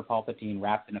whatever, Emperor Palpatine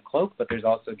wrapped in a cloak, but there's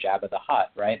also Jabba the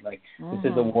Hutt, right? Like,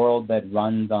 this is a world that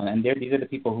runs on, and these are the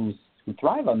people who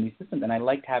thrive on these systems. And I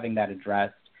liked having that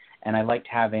addressed, and I liked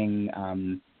having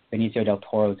Benicio del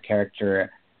Toro's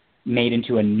character made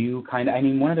into a new kind of, I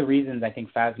mean, one of the reasons I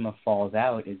think Phasma falls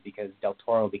out is because Del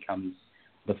Toro becomes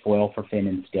the foil for Finn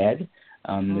instead.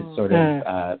 This sort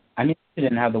of, I'm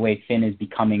interested in how the way Finn is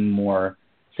becoming more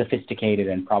sophisticated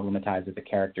and problematized as a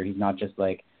character. He's not just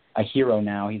like a hero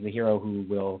now. He's a hero who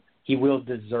will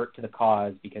desert to the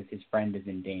cause because his friend is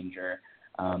in danger.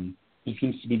 He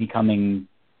seems to be becoming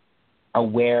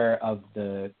aware of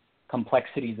the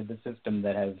complexities of the system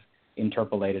that have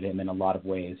interpolated him in a lot of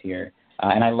ways here.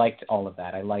 And I liked all of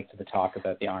that. I liked the talk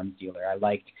about the arms dealer. I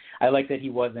liked that he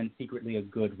wasn't secretly a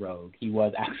good rogue. He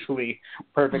was actually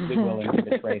perfectly willing to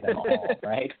betray them all,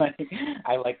 right?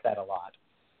 I liked that a lot.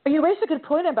 You raised a good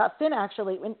point about Finn,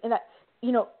 actually, in that,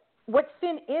 you know, what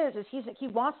Finn is he's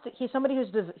somebody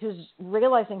who's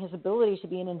realizing his ability to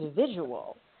be an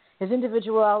individual. His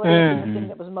individuality is the thing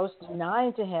that was most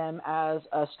denied to him as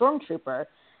a stormtrooper,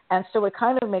 and so it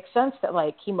kind of makes sense that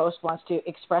like he most wants to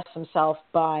express himself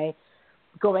by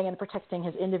going and protecting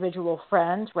his individual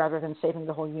friend rather than saving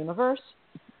the whole universe.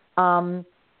 So,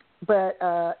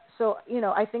 you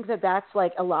know, I think that that's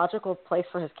like a logical place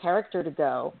for his character to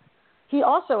go. He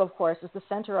also, of course, is the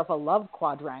center of a love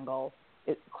quadrangle.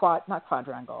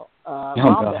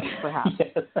 Rhombus, perhaps.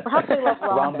 Yes. Perhaps they love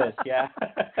Rhombus, yeah.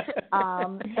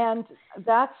 And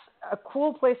that's a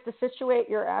cool place to situate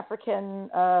your African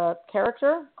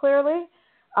character, clearly.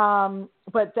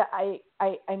 But I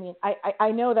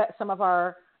know that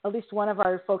at least one of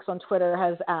our folks on Twitter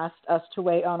has asked us to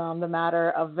weigh on the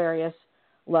matter of various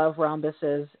love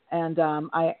rhombuses, and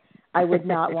I would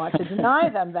not want to deny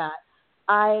them that.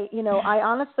 I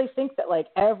honestly think that like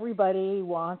everybody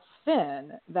wants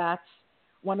Finn. That's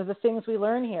one of the things we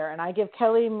learn here, and I give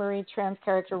Kelly Marie Tran's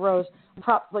character Rose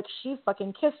like she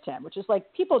fucking kissed him, which is like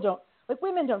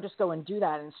women don't just go and do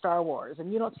that in Star Wars,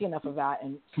 and you don't see enough of that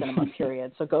in cinema,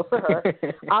 period. So go for her.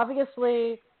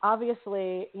 Obviously,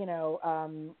 obviously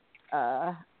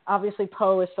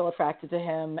Poe is still attracted to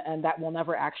him, and that will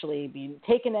never actually be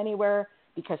taken anywhere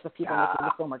because the people making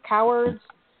the film are cowards.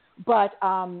 But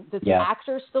the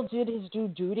actor still did his due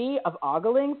duty of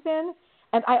ogling Finn,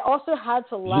 and I also had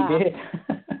to laugh. He did.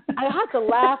 I had to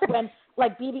laugh when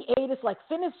like BB-8 is like,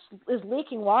 Finn is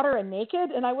leaking water and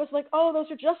naked, and I was like, oh, those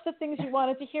are just the things you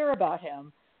wanted to hear about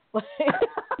him.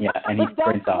 Yeah, and he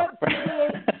prints off.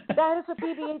 That is what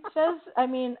BB-8 says. I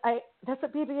mean, that's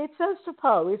what BB-8 says to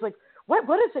Poe. He's like, what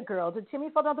is it, girl? Did Timmy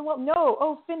fall down the well? No.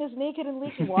 Oh, Finn is naked and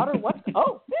leaking water. What?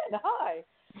 Oh, Finn, hi.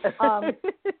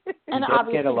 And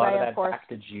obviously, get a lot Ray, of that course, back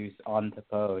to juice onto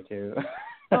Poe too.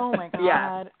 Oh my God,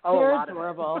 yeah. They're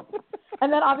adorable.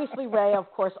 And then obviously Ray, of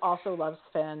course, also loves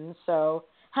Finn. So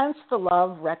hence the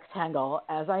love rectangle,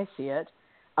 as I see it.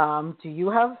 Do you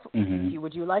have?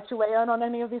 Would you like to weigh in on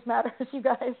any of these matters, you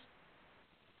guys?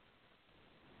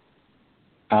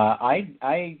 I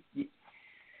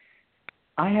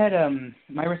had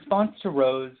my response to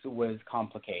Rose was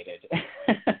complicated,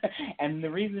 and the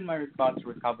reason my response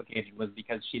was complicated was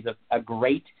because she's a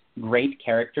great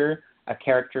character, a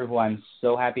character who I'm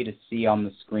so happy to see on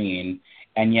the screen,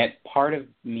 and yet part of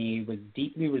me was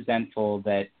deeply resentful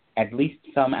that at least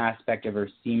some aspect of her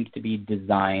seemed to be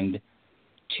designed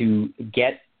to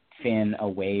get Finn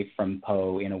away from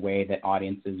Poe in a way that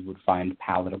audiences would find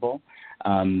palatable.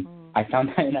 I found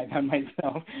that, and I found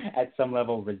myself at some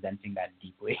level resenting that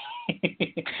deeply.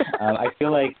 I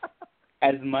feel like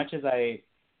as much as I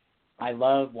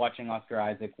love watching Oscar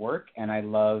Isaac work, and I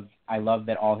love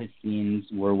that all his scenes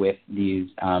were with these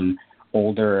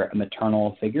older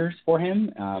maternal figures for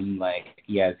him. Like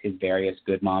he has his various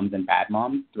good moms and bad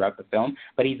moms throughout the film,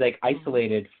 but he's like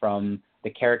isolated from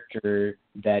the character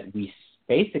that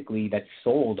that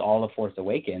sold all of Force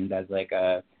Awakens as like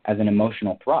as an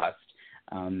emotional thrust.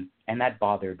 And that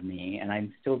bothered me, and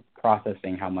I'm still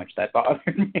processing how much that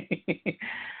bothered me.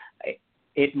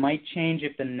 It might change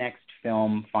if the next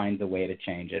film finds a way to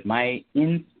change it. My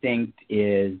instinct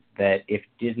is that if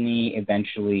Disney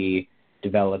eventually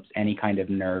develops any kind of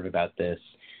nerve about this,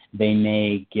 they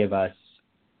may give us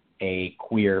a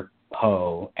queer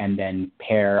Poe and then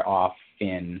pair off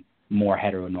Finn more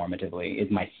heteronormatively,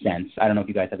 is my sense. I don't know if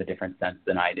you guys have a different sense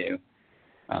than I do,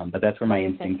 but that's where my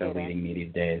instincts are leading me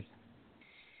these days.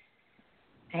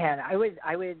 Man, I would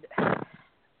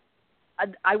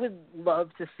love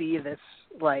to see this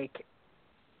like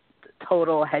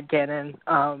total headcanon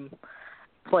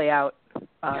play out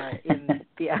in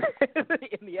the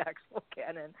in the actual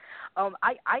canon.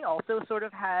 I also sort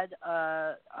of had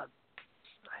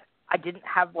I didn't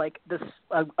have like this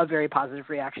a very positive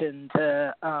reaction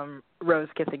to Rose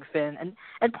kissing Finn,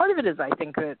 and part of it is I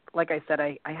think that, like I said,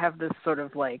 I have this sort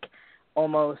of like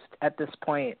almost at this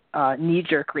point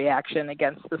knee-jerk reaction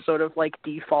against the sort of like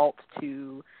default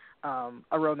to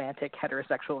a romantic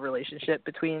heterosexual relationship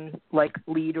between like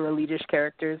lead or leadish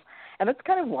characters, and that's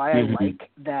kind of why I like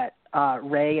that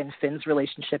Rey and Finn's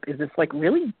relationship is this like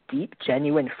really deep,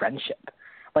 genuine friendship.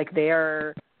 Like they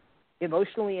are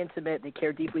emotionally intimate, they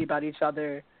care deeply about each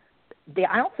other.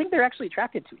 I don't think they're actually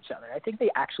attracted to each other. I think they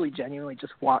actually genuinely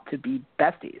just want to be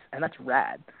besties, and that's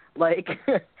rad. Like,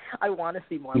 I want to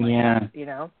see more like that, you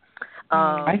know?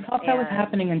 I thought that was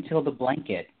happening until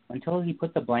until he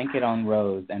put the blanket on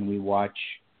Rose and we watch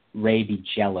Rey be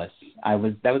jealous. That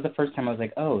was the first time I was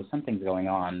like, oh, something's going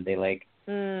on. They like,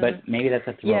 but maybe that's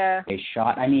a throwaway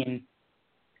shot. I mean,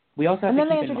 we also have to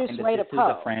keep in mind that this is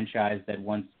a franchise that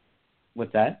once,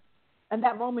 what's that? And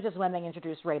that moment is when they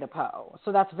introduced Rey to Poe.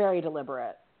 So that's very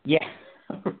deliberate. Yeah.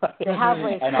 Right. They have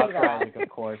Rey and Oscar Isaac, of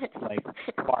course, like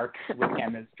sparks with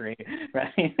chemistry,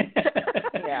 right?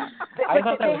 Yeah.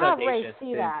 They have Rey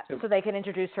see that so they can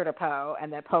introduce her to Poe,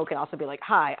 and that Poe can also be like,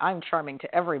 hi, I'm charming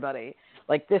to everybody.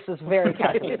 Like, this is very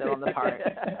calculated on the part.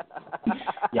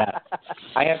 Yeah.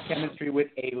 I have chemistry with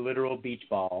a literal beach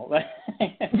ball.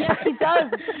 Yes, he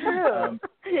does. It's true.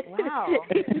 Wow.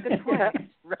 Good point. Yeah,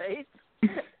 right?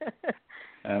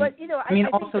 But, you know, I mean,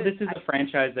 also, this is a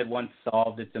franchise that once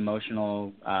solved its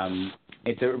emotional,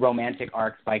 its romantic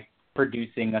arcs by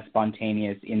producing a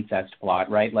spontaneous incest plot,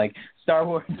 right? Like, Star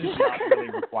Wars is not really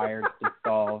required to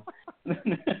solve.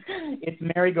 Its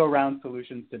merry-go-round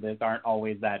solutions to this aren't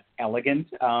always that elegant.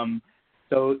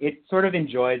 So it sort of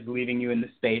enjoys leaving you in the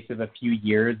space of a few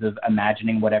years of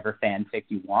imagining whatever fanfic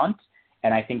you want.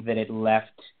 And I think that it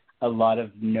left a lot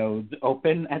of nodes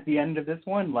open at the end of this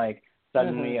one, like,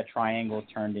 suddenly a triangle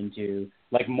turned into,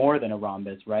 like, more than a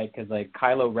rhombus, right? Because, like,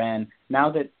 Kylo Ren,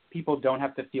 now that people don't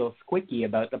have to feel squicky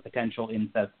about the potential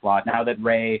incest plot, now that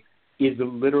Rey is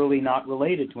literally not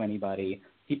related to anybody,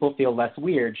 people feel less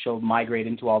weird. She'll migrate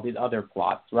into all these other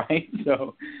plots, right?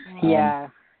 So, yeah.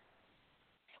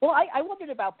 Well, I wondered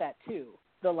about that, too.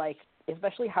 The, like,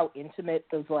 especially how intimate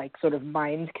those, like, sort of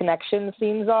mind connection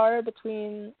scenes are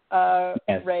between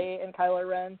Rey and Kylo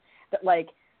Ren. That,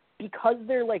 like, because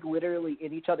they're, like, literally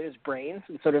in each other's brains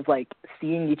and sort of, like,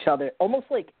 seeing each other, almost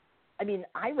like, I mean,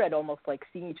 I read almost like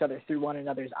seeing each other through one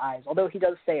another's eyes, although he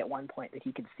does say at one point that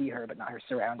he can see her but not her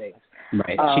surroundings.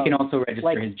 Right. She can also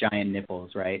register his giant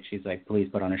nipples, right? She's like, please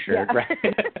put on a shirt, yeah. right?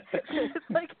 It's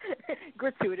like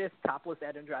gratuitous topless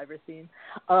Adam Driver scene.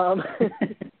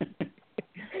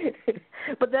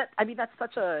 But that, I mean, that's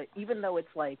such a, even though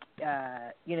it's like,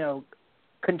 you know,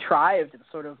 contrived and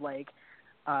sort of like,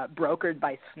 brokered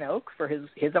by Snoke for his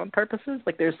own purposes.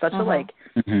 Like, there's such a, like,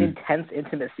 intense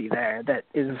intimacy there that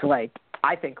is, like,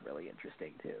 I think really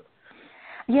interesting, too.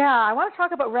 Yeah, I want to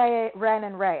talk about Ren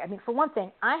and Rey. I mean, for one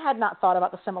thing, I had not thought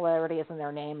about the similarities in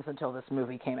their names until this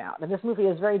movie came out. And this movie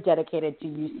is very dedicated to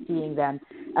you seeing them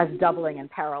as doubling and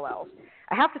parallels.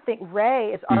 I have to think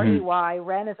Rey is R-E-Y,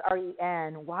 Ren is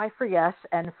R-E-N, Y for yes,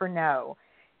 N for no.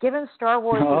 Given Star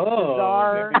Wars'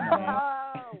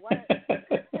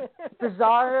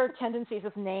 bizarre tendencies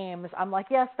with names, I'm like,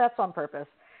 yes, that's on purpose.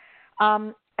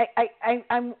 I'm,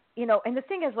 you know, and the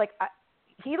thing is, like,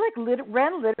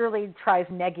 Ren literally tries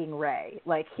negging Rey.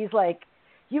 Like, he's like,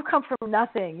 you come from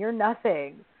nothing, you're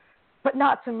nothing, but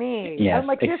not to me. Yes, I'm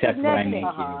like, this is negging.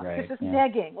 Right? This is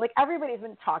negging. Like, everybody's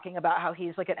been talking about how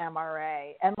he's like an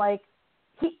MRA, and like,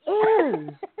 he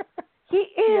is. He is.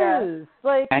 Yeah.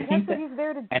 Like, I think that, he's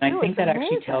there to do. And I think that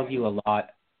amazing. actually tells you a lot.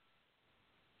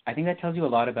 I think that tells you a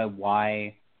lot about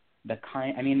why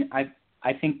I mean, I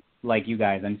think, like you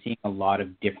guys, I'm seeing a lot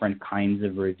of different kinds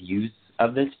of reviews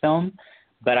of this film,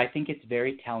 but I think it's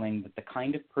very telling that the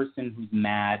kind of person who's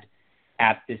mad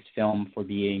at this film for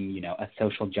being, you know, a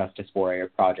social justice warrior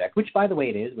project, which, by the way,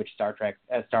 it is, which Star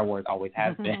Wars always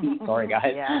has been. Sorry,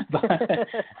 guys. Yeah. But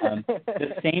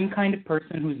the same kind of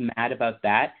person who's mad about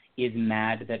that is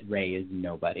mad that Rey is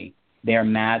nobody. They're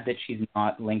mad that she's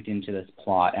not linked into this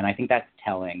plot, and I think that's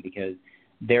telling because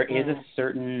there is a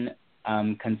certain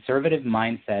conservative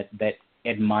mindset that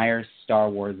admires Star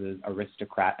Wars'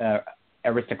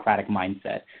 aristocratic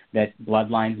mindset, that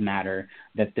bloodlines matter,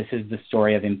 that this is the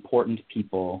story of important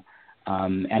people,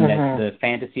 and that the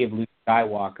fantasy of Luke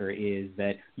Skywalker is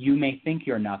that you may think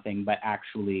you're nothing, but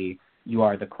actually you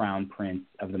are the crown prince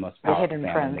of the most powerful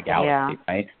family in the galaxy,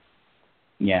 right?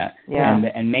 Yeah.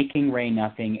 And making Rey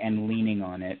nothing and leaning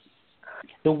on it.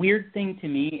 The weird thing to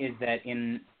me is that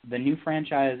in the new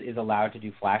franchise is allowed to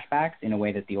do flashbacks in a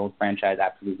way that the old franchise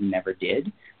absolutely never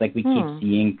did. Like, we keep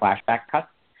seeing flashback cuts.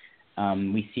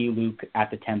 We see Luke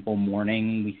at the temple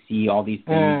mourning. We see all these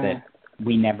things that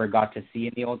we never got to see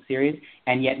in the old series,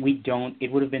 and yet we don't.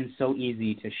 It would have been so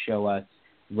easy to show us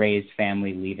Rey's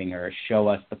family leaving her, show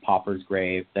us the Pauper's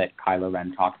grave that Kylo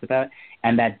Ren talks about,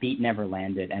 and that beat never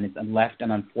landed, and it's left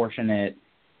an unfortunate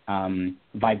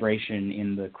vibration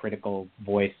in the critical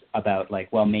voice about,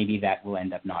 like, well, maybe that will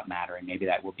end up not mattering, maybe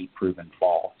that will be proven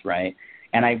false, right?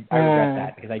 And I regret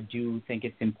that, because I do think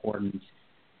it's important.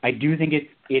 I do think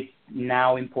it's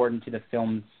now important to the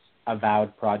film's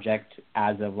avowed project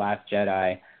as of Last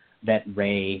Jedi that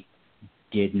Rey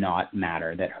did not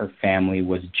matter, that her family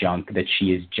was junk, that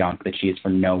she is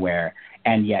from nowhere,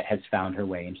 and yet has found her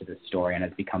way into this story and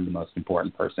has become the most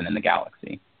important person in the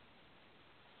galaxy.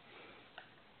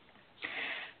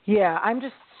 Yeah, I'm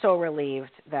just so relieved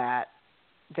that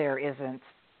there isn't,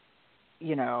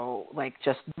 you know, like,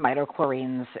 just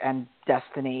midichlorians and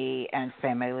destiny and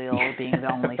familial being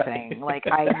the only thing. Like,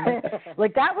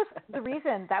 that was the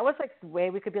reason. That was, like, the way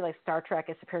we could be like, Star Trek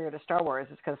is superior to Star Wars,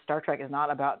 is because Star Trek is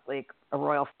not about, like, a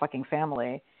royal fucking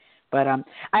family. But I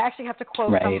actually have to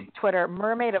quote from Twitter.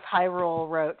 Mermaid of Hyrule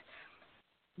wrote,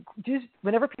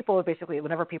 whenever people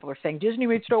are saying Disney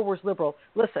made Star Wars liberal,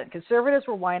 listen, conservatives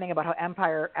were whining about how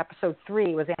Empire Episode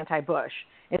 3 was anti-Bush.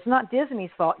 It's not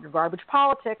Disney's fault your garbage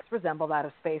politics resemble that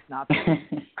of space Nazis.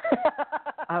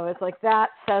 I was like, that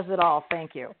says it all.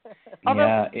 Thank you.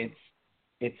 Although, it's.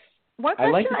 I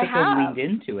like that they leaned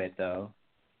into it, though.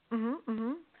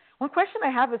 One question I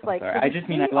have is, like,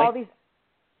 these.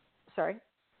 Sorry.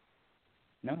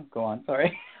 No, go on.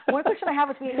 Sorry. One question I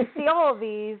have is, we see all of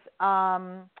these.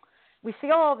 We see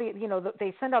all the, you know,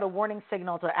 they send out a warning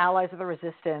signal to allies of the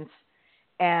resistance,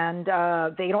 and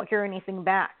they don't hear anything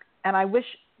back. And I wish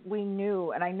we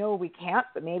knew, and I know we can't,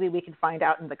 but maybe we can find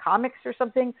out in the comics or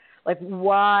something. Like,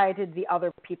 why did the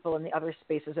other people in the other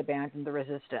spaces abandon the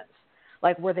resistance?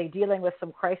 Like, were they dealing with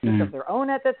some crisis of their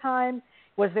own at the time?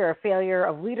 Was there a failure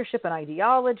of leadership and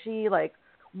ideology? Like,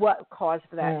 what caused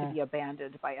that to be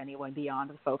abandoned by anyone beyond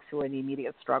the folks who are in the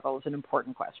immediate struggle is an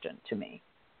important question to me.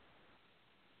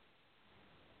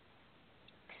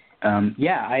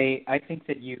 I think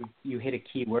that you hit a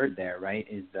key word there, right?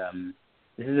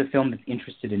 This is a film that's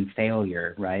interested in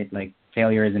failure, right? Like,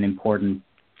 failure is an important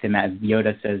thing.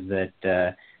 Yoda says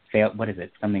that what is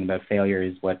it? Something about failure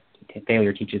is what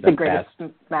failure teaches us best.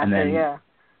 Master,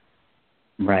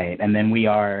 Right, and then we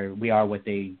are what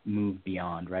they move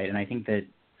beyond, right? And I think that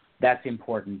that's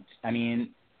important. I mean,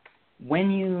 when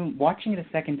you watching it a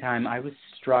second time, I was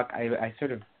struck. I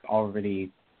sort of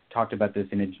already talked about this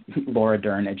in a Laura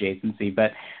Dern adjacency,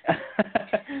 but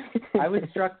I was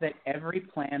struck that every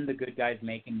plan the good guys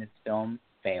make in this film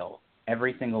fails.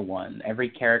 Every single one. Every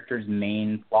character's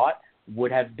main plot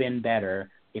would have been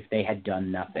better if they had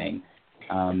done nothing.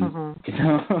 So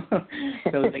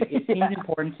like, it seems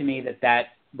important to me that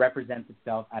represents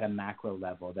itself at a macro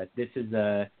level, that this is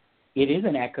it is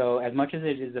an echo, as much as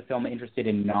it is a film interested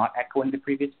in not echoing the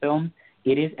previous film,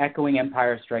 it is echoing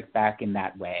Empire Strikes Back in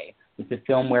that way. It's a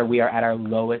film where we are at our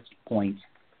lowest point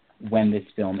when this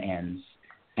film ends.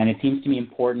 And it seems to me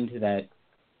important that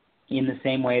in the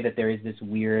same way that there is this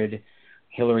weird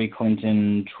Hillary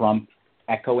Clinton, Trump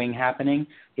echoing happening,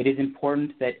 it is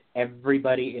important that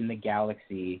everybody in the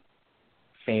galaxy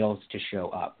fails to show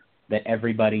up, that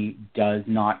everybody does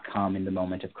not come in the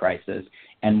moment of crisis.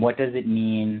 And what does it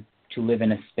mean to live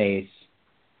in a space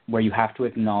where you have to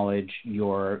acknowledge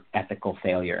your ethical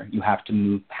failure? You have to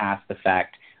move past the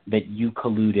fact that you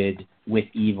colluded with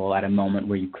evil at a moment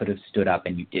where you could have stood up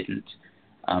and you didn't.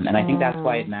 And I think that's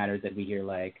why it matters that we hear,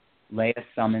 like, Leia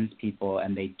summons people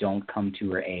and they don't come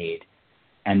to her aid.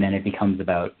 And then it becomes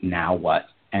about, now what?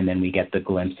 And then we get the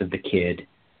glimpse of the kid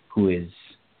who is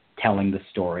telling the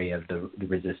story of the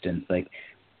resistance. Like,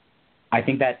 I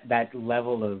think that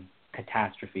level of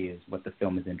catastrophe is what the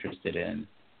film is interested in.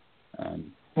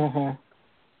 Mm-hmm.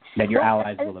 That your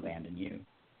allies will abandon you.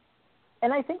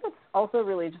 And I think that's also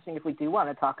really interesting if we do want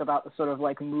to talk about the sort of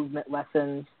like movement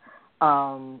lessons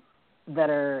that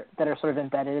are sort of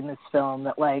embedded in this film.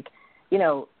 That, like, you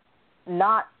know,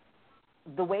 not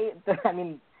the way that, I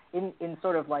mean, in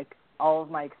sort of like all of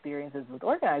my experiences with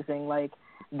organizing, like,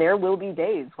 there will be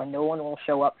days when no one will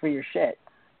show up for your shit.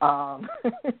 And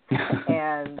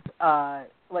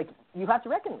like, you have to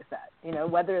reckon with that, you know,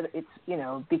 whether it's, you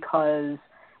know, because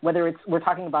whether it's we're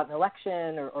talking about an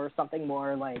election or something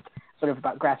more like sort of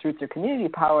about grassroots or community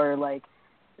power, like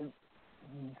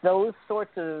those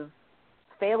sorts of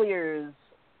failures,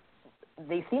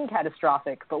 they seem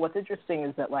catastrophic, but what's interesting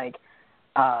is that, like,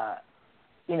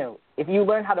 you know, if you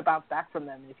learn how to bounce back from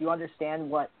them, if you understand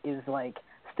what is, like,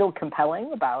 still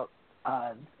compelling about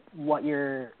what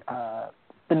you're,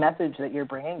 the message that you're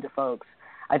bringing to folks,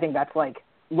 I think that's, like,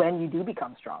 when you do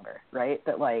become stronger, right?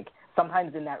 That, like,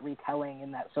 sometimes in that retelling,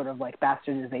 in that sort of, like,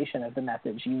 bastardization of the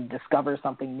message, you discover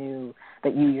something new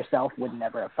that you yourself would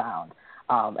never have found.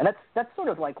 And that's sort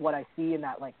of like what I see in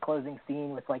that, like, closing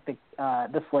scene with, like,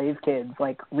 the slave kids,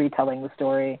 like, retelling the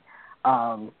story.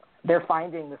 They're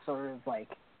finding the sort of, like,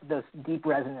 those deep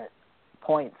resonant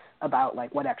points about,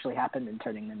 like, what actually happened and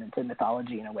turning them into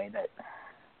mythology in a way that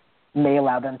may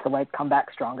allow them to, like, come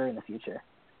back stronger in the future.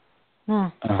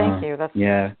 Thank you.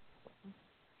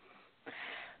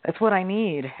 That's what I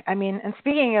need. I mean, and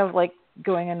speaking of, like,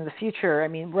 going into the future, I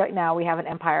mean, right now we have an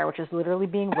empire which is literally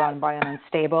being run by an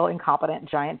unstable, incompetent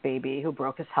giant baby who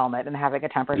broke his helmet and having a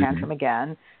temper tantrum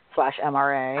again,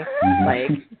 /MRA. Like,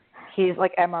 he's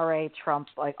like MRA Trump,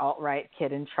 like alt-right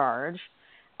kid in charge.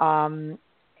 I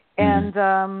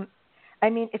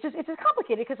mean, it's just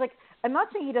complicated because, like, I'm not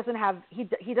saying he doesn't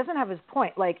have his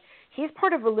point. Like, he's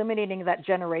part of eliminating that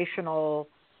generational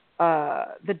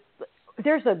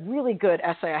there's a really good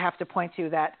essay I have to point to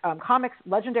that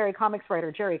legendary comics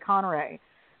writer Jerry Conray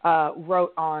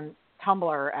wrote on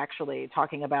Tumblr, actually,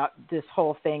 talking about this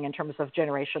whole thing in terms of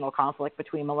generational conflict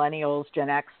between millennials, Gen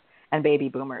X, and baby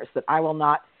boomers that I will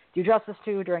not do justice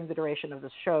to during the duration of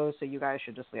this show, so you guys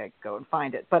should just, like, go and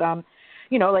find it. But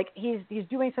you know, like, he's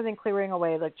doing something clearing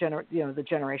away, like, the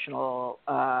generational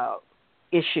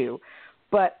issue,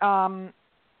 but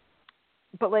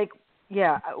like,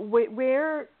 yeah,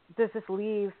 where does this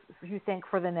leave, you think,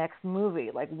 for the next movie?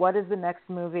 Like, what is the next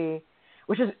movie,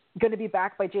 which is going to be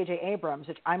backed by J.J. Abrams,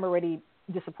 which I'm already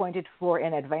disappointed for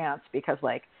in advance because,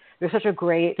 like, there's such a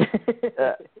great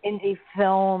indie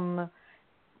film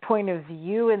point of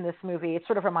view in this movie. It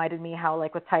sort of reminded me how,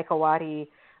 like, with Taika Waititi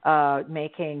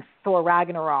making Thor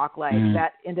Ragnarok, like,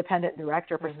 that independent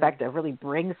director perspective really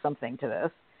brings something to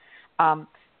this.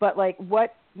 But, like,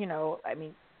 what, you know, I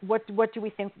mean, what do we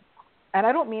think? And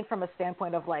I don't mean from a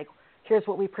standpoint of, like, here's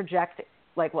what we project,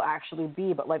 like, will actually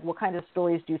be, but, like, what kind of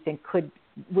stories do you think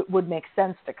would make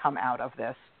sense to come out of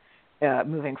this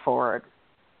moving forward?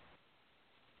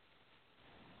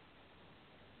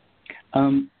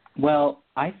 Well,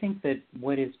 I think that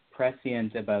what is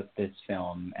prescient about this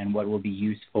film and what will be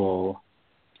useful,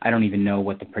 I don't even know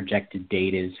what the projected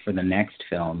date is for the next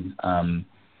film,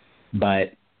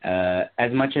 but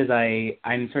as much as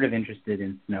I'm sort of interested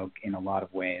in Snoke in a lot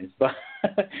of ways, but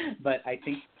I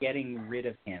think getting rid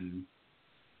of him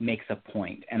makes a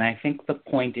point. And I think the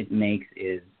point it makes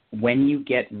is when you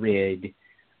get rid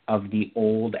of the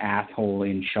old asshole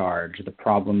in charge, the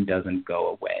problem doesn't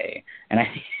go away. And I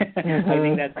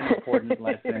think that's an important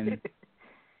lesson.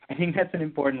 I think that's an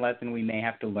important lesson we may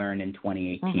have to learn in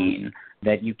 2018,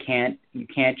 that you can't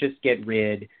just get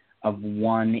rid of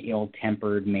one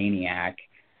ill-tempered maniac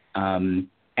and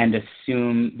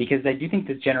assume, because I do think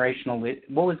this generational,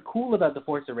 what was cool about The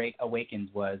Force Awakens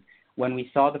was when we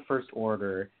saw the First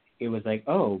Order, it was like,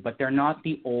 oh, but they're not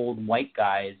the old white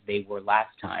guys they were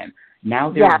last time.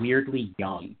 Now they're weirdly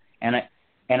young. And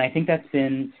I think that's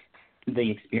been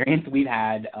the experience we've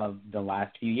had of the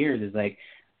last few years, is like,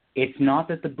 it's not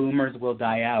that the boomers will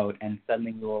die out and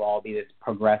suddenly we will all be this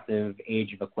progressive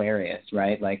age of Aquarius,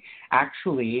 right? Like,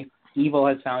 actually, evil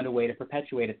has found a way to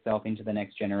perpetuate itself into the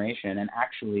next generation, and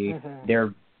actually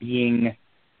they're being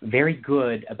very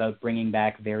good about bringing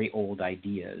back very old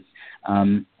ideas.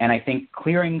 And I think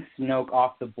clearing Snoke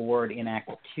off the board in Act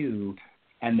 2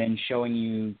 and then showing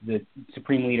you the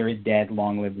Supreme Leader is dead,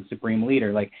 long live the Supreme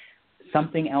Leader, like,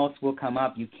 something else will come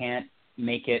up. You can't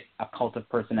make it a cult of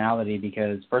personality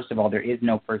because, first of all, there is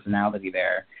no personality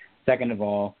there. Second of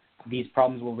all, these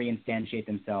problems will reinstantiate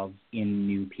themselves in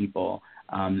new people.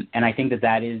 And I think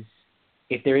that is,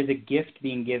 if there is a gift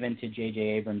being given to J.J.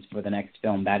 Abrams for the next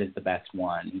film, that is the best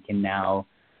one. He can now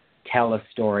tell a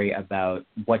story about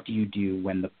what do you do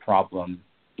when the problem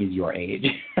is your age,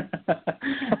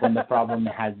 when the problem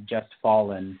has just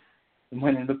fallen,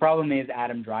 when the problem is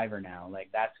Adam Driver now, like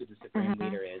that's who the Supreme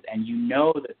Leader is, and you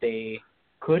know that they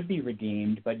could be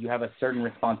redeemed, but you have a certain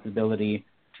responsibility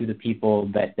to the people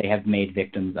that they have made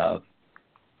victims of.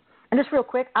 And just real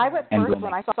quick, I at first,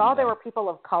 when I saw there were people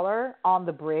of color on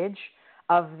the bridge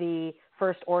of the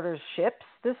First Order's ships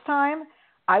this time,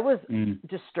 I was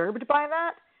disturbed by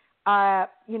that.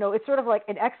 It's sort of like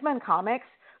in X-Men comics,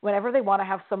 whenever they want to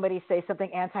have somebody say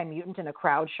something anti-mutant in a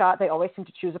crowd shot, they always seem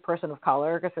to choose a person of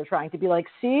color because they're trying to be like,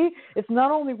 see, it's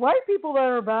not only white people that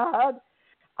are bad.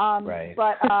 Right.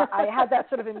 But I had that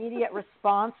sort of immediate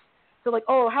response. So like,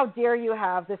 oh, how dare you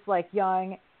have this like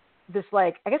young, this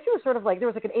like, I guess he was sort of like, there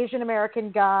was like an Asian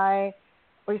American guy,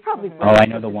 or he's probably I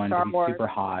know the one. He's super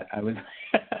hot. I was.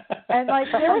 And like,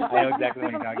 I know exactly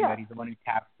what you're talking about. He's the one who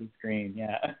taps the screen.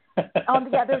 Yeah.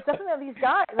 There's definitely these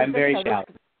guys. I'm very shout.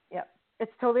 Yeah,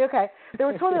 it's totally okay. There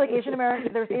was totally like Asian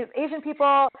American. There's Asian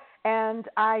people, and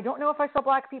I don't know if I saw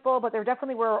black people, but there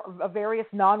definitely were various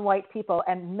non-white people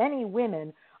and many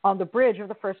women on the bridge of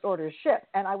the First Order's ship.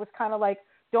 And I was kind of like,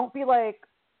 don't be like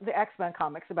the X-Men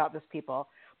comics about this people.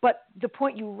 But the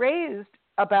point you raised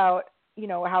about,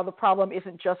 how the problem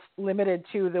isn't just limited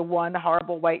to the one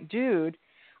horrible white dude,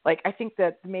 like I think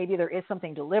that maybe there is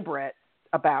something deliberate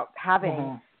about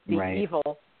having the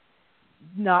evil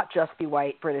not just be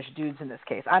white British dudes in this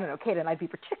case. I don't know, Kaden, I'd be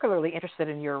particularly interested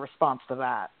in your response to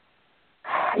that.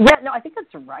 Yeah, no, I think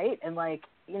that's right. And like,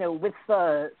 with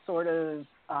the sort of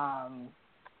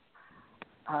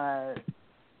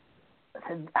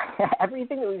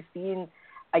everything that we've seen,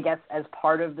 I guess, as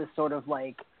part of this sort of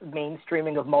like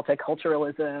mainstreaming of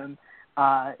multiculturalism,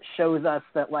 shows us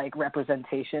that like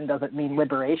representation doesn't mean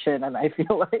liberation, and I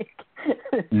feel like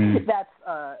that's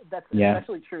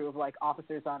especially true of like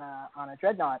officers on a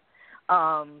dreadnought.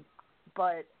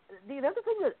 But the other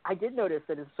thing that I did notice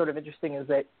that is sort of interesting is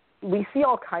that we see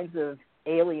all kinds of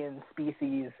alien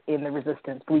species in the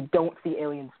Resistance, but we don't see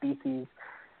alien species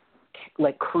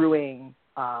like crewing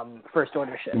First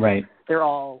Order ships. Right. They're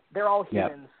all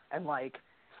humans and like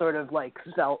sort of like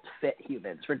svelte fit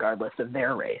humans regardless of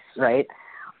their race, right?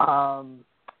 And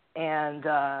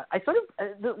I sort of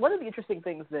one of the interesting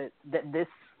things that this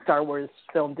Star Wars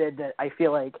film did that I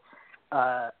feel like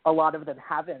a lot of them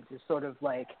haven't is sort of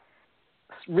like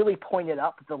really pointed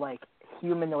up the like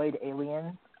humanoid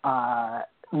alien,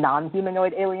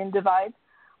 non-humanoid alien divide.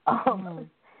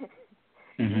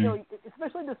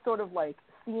 Especially this sort of like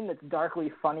scene that's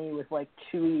darkly funny with like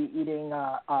Chewie eating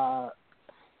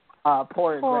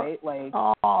porridge, right? Like,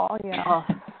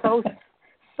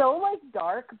 so like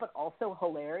dark, but also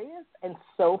hilarious and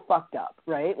so fucked up,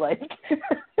 right? Like,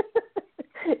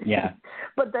 yeah.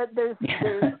 But that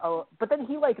but then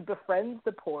he like befriends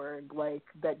the Porg, like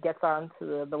that gets onto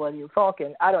the Millennium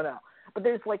Falcon. I don't know. But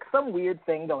there's like some weird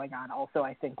thing going on also,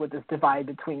 I think, with this divide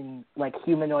between like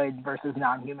humanoid versus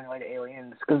non-humanoid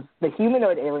aliens, because the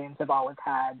humanoid aliens have always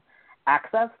had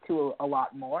access to a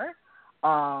lot more.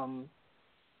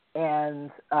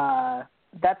 And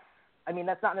that's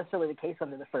not necessarily the case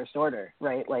under the First Order,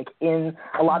 right? Like in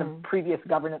a lot of previous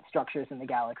governance structures in the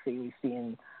galaxy, we've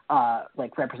seen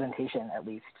like representation, at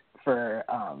least for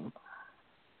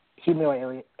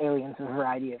humanoid aliens of a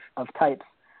variety of types.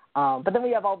 But then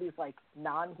we have all these like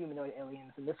non-humanoid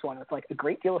aliens in this one with like a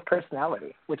great deal of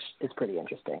personality, which is pretty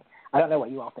interesting. I don't know what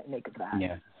you all make of that.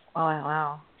 Yeah. Oh,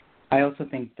 wow. I also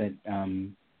think that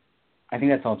I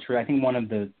think that's all true. I think one of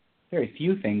the very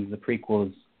few things the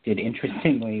prequels did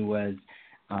interestingly was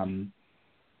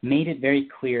made it very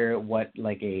clear what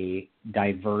like a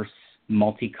diverse,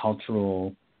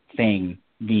 multicultural thing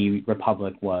the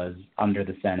Republic was under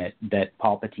the Senate that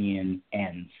Palpatine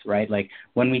ends, right? Like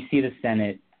when we see the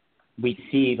Senate, we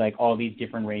see like all these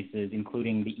different races,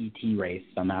 including the ET race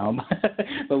somehow,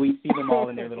 but we see them all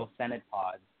in their little Senate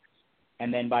pods.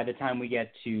 And then by the time we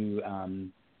get to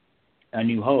A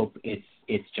New Hope, it's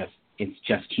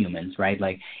just humans, right?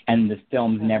 Like, and the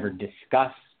films never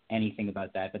discuss anything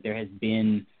about that. But there has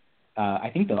been,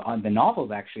 I think the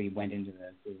novels actually went into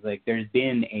this. It's like there's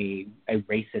been a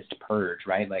racist purge,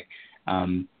 right? Like,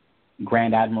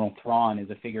 Grand Admiral Thrawn is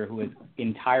a figure who has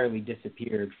entirely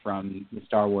disappeared from the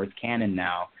Star Wars canon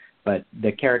now. But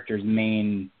the character's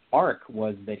main arc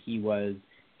was that he was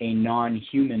a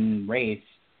non-human race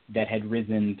that had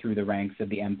risen through the ranks of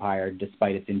the Empire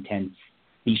despite its intense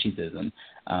speciesism.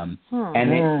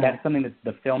 That's something that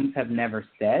the films have never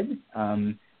said,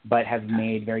 but have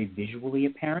made very visually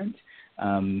apparent.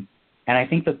 And I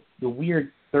think the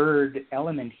weird third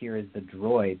element here is the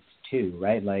droids too,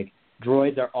 right? Like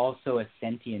droids are also a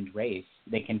sentient race.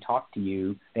 They can talk to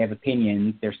you. They have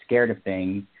opinions. They're scared of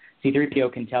things.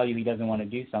 C-3PO can tell you he doesn't want to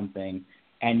do something,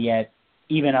 and yet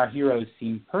even our heroes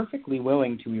seem perfectly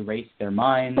willing to erase their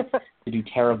minds, to do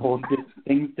terrible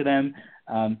things to them,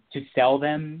 to sell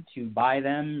them, to buy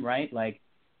them, right? Like,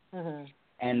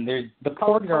 and there's the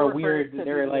Porgs are a weird.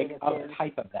 They're like a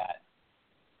type of that.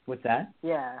 What's that?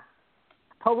 Yeah.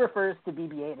 Poe refers to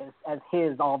BB-8 as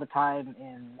his all the time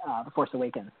in The Force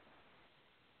Awakens.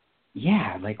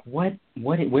 Yeah, like where's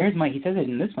my, he says it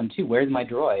in this one too, where's my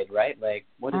droid, right? Like,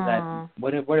 what is that,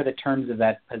 what are the terms of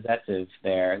that possessive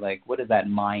there? Like, what does that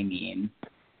my mean?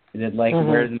 Is it like,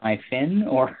 where's my Finn?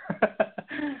 Or,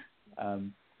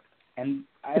 and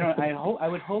I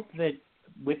would hope that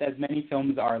with as many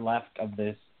films are left of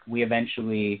this, we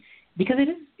eventually, because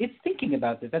it's thinking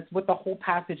about this. That's what the whole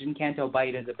passage in Canto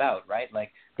Bight is about, right?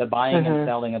 Like, the buying and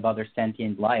selling of other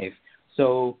sentient life.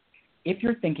 So, if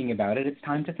you're thinking about it, it's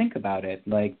time to think about it.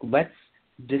 Like, let's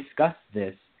discuss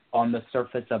this on the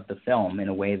surface of the film in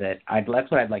a way that that's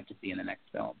what I'd like to see in the next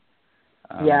film.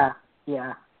 Yeah.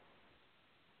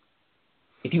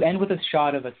 If you end with a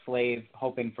shot of a slave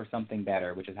hoping for something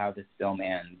better, which is how this film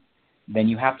ends, then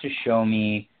you have to show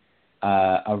me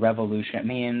a revolution. I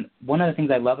mean, one of the things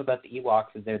I love about the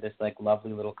Ewoks is they're this, like,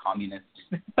 lovely little communist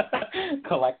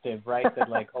collective, right, that,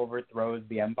 like, overthrows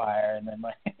the Empire and then,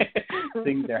 like,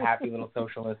 sings their happy little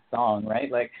socialist song,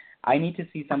 right? Like, I need to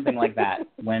see something like that.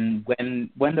 When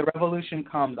the revolution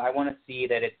comes, I want to see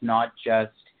that it's not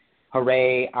just,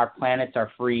 hooray, our planets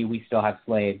are free, we still have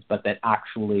slaves, but that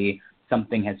actually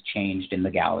something has changed in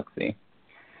the galaxy.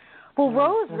 Well,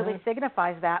 Rose really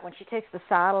signifies that when she takes the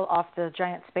saddle off the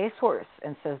giant space horse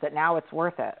and says that now it's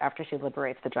worth it after she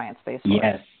liberates the giant space horse.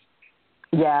 Yes.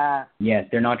 Yeah. Yes,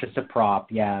 they're not just a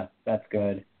prop. Yeah, that's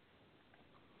good.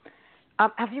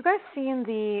 Have you guys seen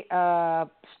the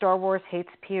Star Wars Hates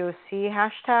POC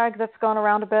hashtag that's gone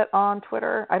around a bit on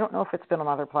Twitter? I don't know if it's been on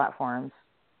other platforms.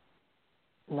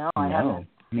 No, I haven't.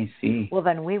 Let me see. Well,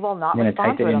 then we will not I'm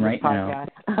respond to it on this right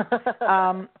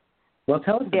podcast. Well,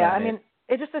 tell us about it. Yeah, I mean,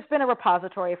 it's been a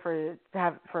repository for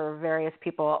various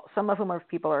people, some of whom are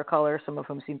people of color, some of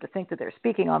whom seem to think that they're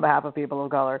speaking on behalf of people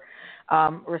of color,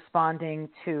 responding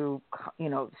to,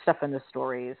 stuff in the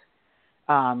stories.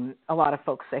 A lot of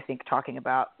folks, I think, talking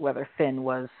about whether Finn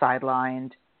was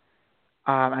sidelined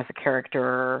as a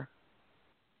character,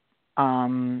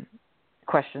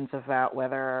 questions about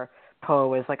whether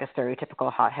Poe is like a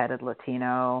stereotypical hot-headed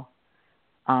Latino.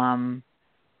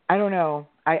 I don't know.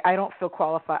 I don't feel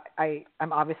qualified.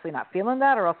 I'm obviously not feeling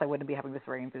that, or else I wouldn't be having this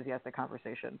very enthusiastic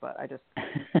conversation. But I just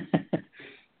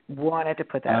wanted to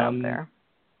put that out there.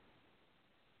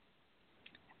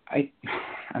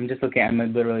 I'm just looking. I'm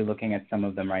literally looking at some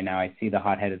of them right now. I see the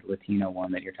hot-headed Latino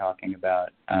one that you're talking about.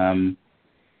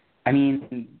 I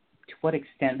mean, to what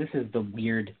extent? This is the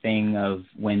weird thing of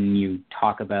when you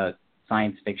talk about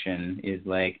science fiction is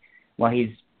like, well,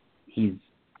 he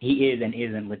is and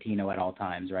isn't Latino at all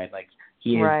times, right? Like,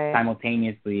 he is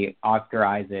simultaneously Oscar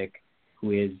Isaac,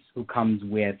 who comes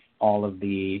with all of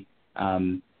the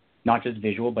not just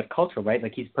visual but cultural, right?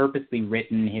 Like, he's purposely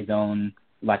written his own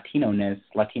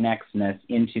Latinxness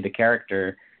into the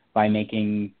character by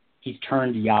he's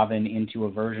turned Yavin into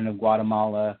a version of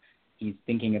Guatemala. He's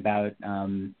thinking about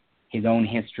his own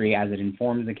history as it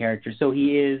informs the character. So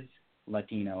he is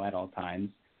Latino at all times.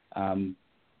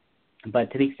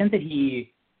 But to the extent that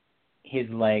his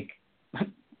like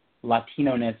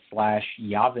Latino-ness /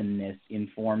 Yavinness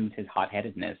informs his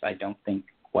hot-headedness, I don't think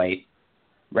quite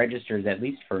registers, at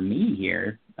least for me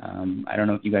here. I don't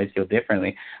know if you guys feel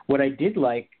differently. What I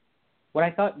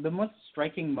thought the most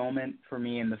striking moment for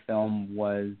me in the film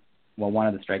was, one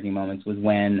of the striking moments was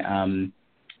when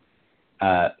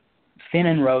Finn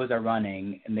and Rose are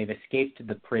running and they've escaped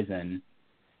the prison,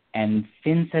 and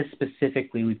Finn says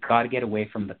specifically, we've got to get away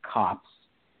from the cops.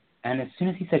 And as soon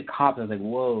as he said cops, I was like,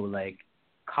 whoa, like,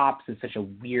 cops is such a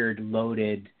weird,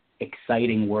 loaded,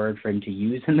 exciting word for him to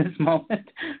use in this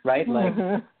moment, right? Like,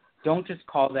 don't just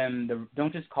call them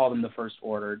the First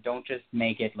Order. Don't just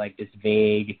make it like this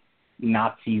vague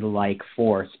Nazi-like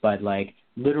force, but like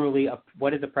literally, what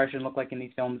does oppression look like in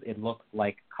these films? It looks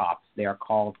like cops. They are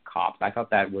called cops. I thought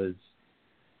that was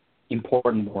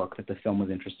important work that the film was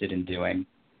interested in doing.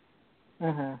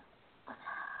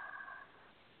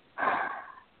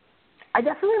 I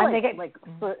definitely like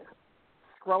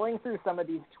scrolling through some of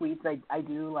these tweets. I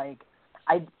do like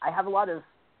I have a lot of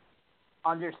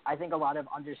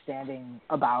understanding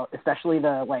about, especially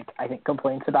the I think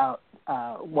complaints about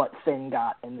what Finn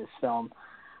got in this film.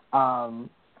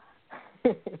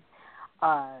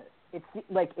 It's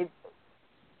like it.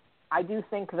 I do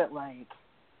think that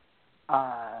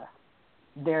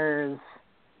there's,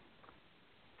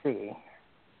 let's see,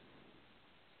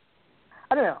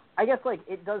 I don't know. I guess like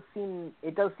it does seem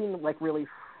like really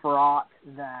fraught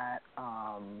that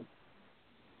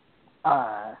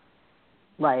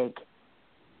like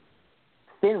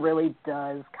Finn really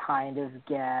does kind of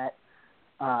get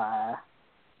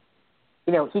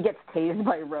he gets tased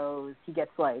by Rose. He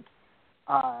gets like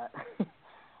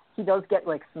he does get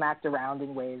like smacked around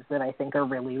in ways that I think are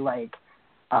really like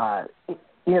a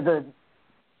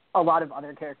lot of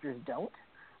other characters don't.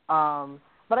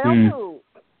 But I also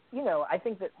I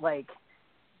think that like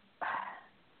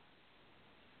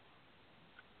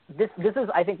this is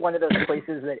I think one of those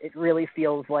places that it really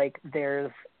feels like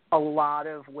there's a lot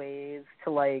of ways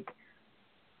to like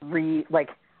read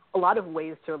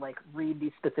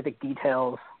these specific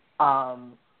details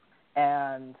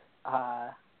and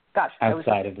gosh,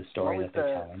 outside of the story that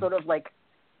they're telling. Sort of like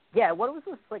what was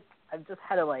this like I've just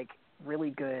had a like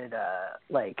really good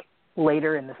like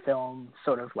later in the film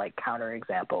sort of like counter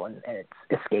example and it's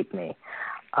escaped me.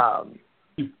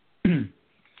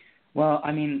 Well,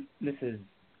 I mean, this is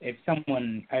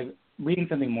reading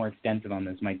something more extensive on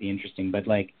this might be interesting, but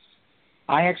like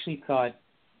I actually thought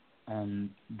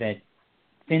that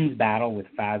Finn's battle with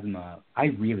Phasma I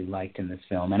really liked in this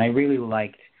film, and I really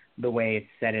liked the way it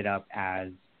set it up as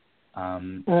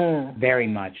very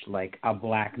much like a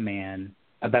black man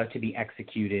about to be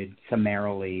executed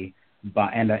summarily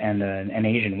and an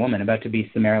Asian woman about to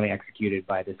be summarily executed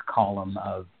by this column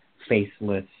of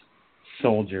faceless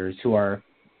soldiers who are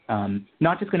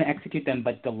not just going to execute them,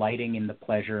 but delighting in the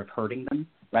pleasure of hurting them,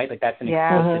 right? Like that's an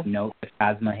explicit note that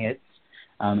Phasma hits.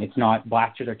 It's not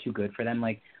blasters are too good for them.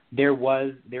 Like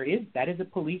that is a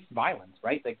police violence,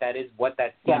 right? Like that is what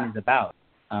that scene is about.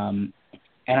 And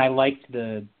I liked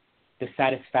the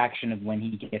satisfaction of when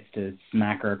he gets to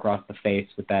smack her across the face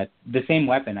with the same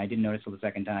weapon. I didn't notice till the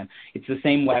second time. It's the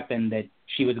same weapon that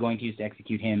she was going to use to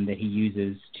execute him that he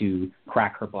uses to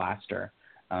crack her blaster.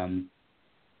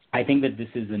 I think that this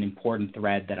is an important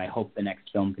thread that I hope the next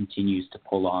film continues to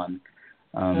pull on.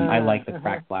 I like the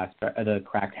cracked blaster, the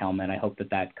cracked helmet. I hope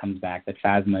that comes back, that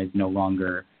Phasma is no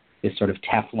longer this sort of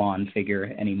Teflon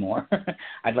figure anymore.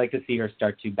 I'd like to see her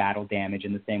start to battle damage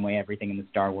in the same way everything in the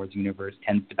Star Wars universe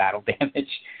tends to battle damage.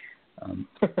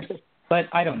 But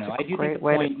I don't know. I do think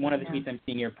one of the tweets I'm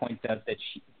seeing here points out that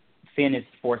Finn is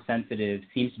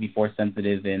seems to be force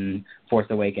sensitive in Force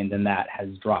Awakens, and that has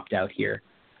dropped out here.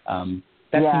 That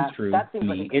seems true to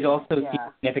me. It also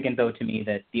seems significant, though, to me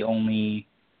that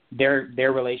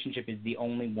their relationship is the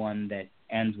only one that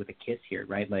ends with a kiss here,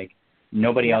 right? Like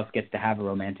nobody else gets to have a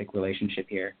romantic relationship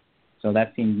here. So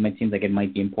that seems like it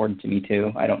might be important to me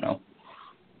too. I don't know.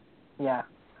 Yeah.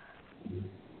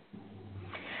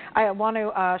 I want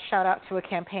to shout out to a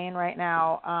campaign right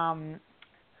now.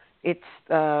 It's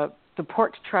the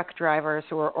port truck drivers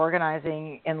who are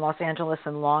organizing in Los Angeles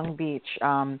and Long Beach.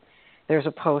 There's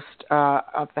a post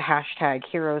of the hashtag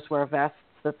Heroes Wear Vests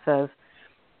that says,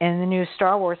 in the new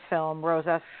Star Wars film, Rose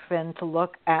asks Finn to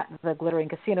look at the glittering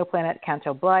casino planet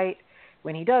Canto Blight.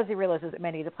 When he does, he realizes that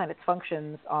many of the planet's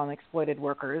functions on exploited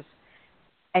workers,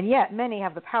 and yet many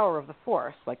have the power of the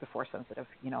Force, like the Force-sensitive,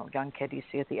 young kid you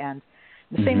see at the end.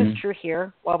 The same is true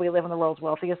here. While we live in the world's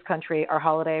wealthiest country, our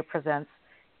holiday presents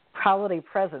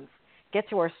get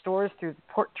to our stores through the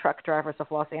port truck drivers of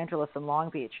Los Angeles and Long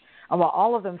Beach. And while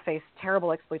all of them face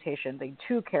terrible exploitation, they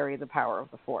too carry the power of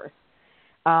the Force.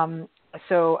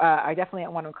 So I definitely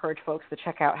want to encourage folks to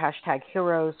check out hashtag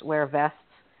Heroes Wear Vests,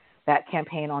 that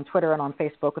campaign on Twitter and on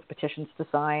Facebook with petitions to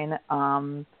sign.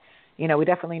 We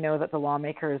definitely know that the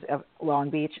lawmakers of Long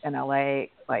Beach and LA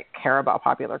care about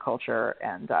popular culture,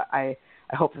 and I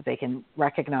hope that they can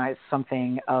recognize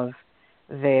something of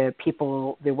the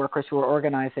people, the workers who are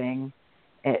organizing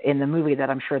in the movie that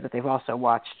I'm sure that they've also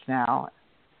watched now,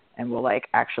 and will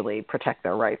actually protect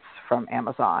their rights from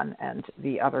Amazon and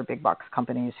the other big box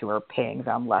companies who are paying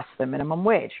them less than minimum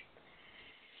wage.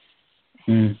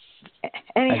 Anyhow,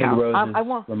 I think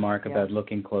Rose's remark about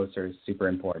looking closer is super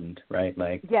important, right?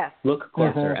 Yes. Look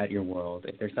closer at your world.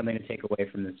 If there's something to take away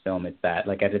from this film, it's that.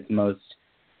 At its most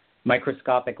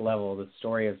microscopic level, the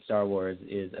story of Star Wars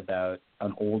is about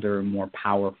an older, more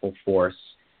powerful force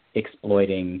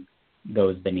exploiting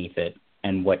those beneath it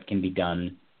and what can be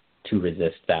done to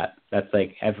resist that. That's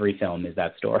every film is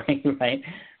that story, right?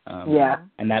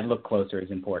 And that look closer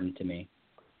is important to me.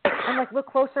 And look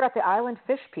closer at the island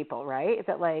fish people, right?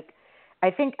 That I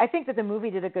think that the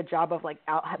movie did a good job of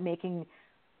making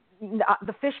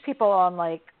the fish people on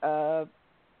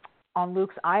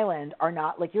Luke's island are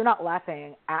not you're not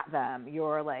laughing at them.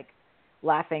 You're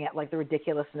laughing at like the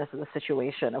ridiculousness of the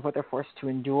situation of what they're forced to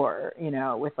endure, you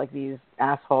know, with like these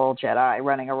asshole Jedi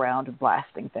running around and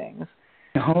blasting things.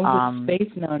 Oh, the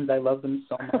space nuns! I love them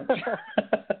so much.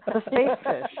 The space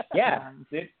fish. Yeah,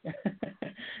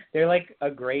 they're like a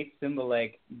great symbol.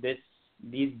 Like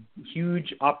these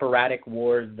huge operatic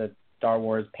wars that Star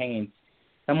Wars paints.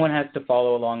 Someone has to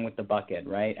follow along with the bucket,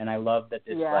 right? And I love that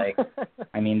this, like,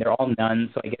 I mean, they're all nuns,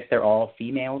 so I guess they're all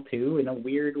female, too, in a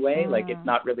weird way. Like, it's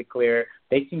not really clear.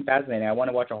 They seem fascinating. I want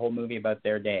to watch a whole movie about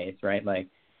their days, right? Like,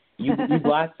 you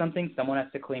blast something, someone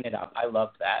has to clean it up. I love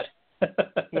that.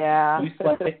 Yeah. You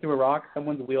slice through a rock,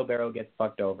 someone's wheelbarrow gets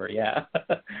fucked over. Yeah.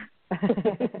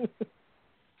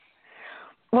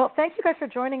 Well, thank you guys for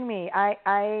joining me.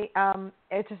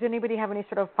 Does anybody have any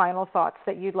sort of final thoughts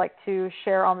that you'd like to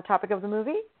share on the topic of the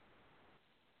movie?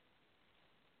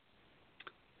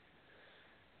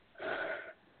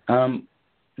 I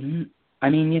mean, I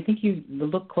think the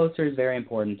look closer is very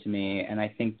important to me, and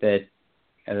I think that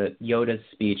Yoda's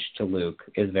speech to Luke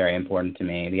is very important to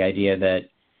me. The idea that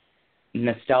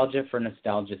nostalgia for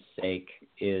nostalgia's sake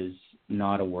is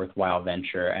not a worthwhile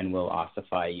venture and will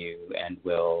ossify you and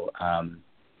will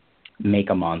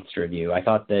make a monster of you. I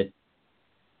thought that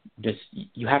just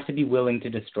you have to be willing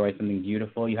to destroy something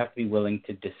beautiful. You have to be willing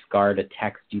to discard a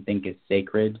text you think is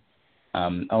sacred. A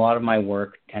lot of my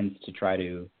work tends to try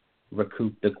to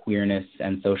recoup the queerness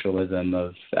and socialism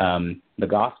of the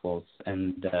Gospels.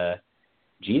 And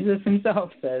Jesus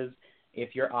himself says,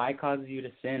 if your eye causes you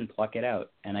to sin, pluck it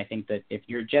out. And I think that if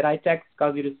your Jedi text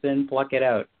causes you to sin, pluck it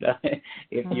out.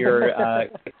 If your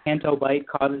Canto bite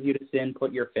causes you to sin,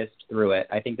 put your fist through it.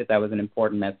 I think that was an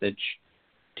important message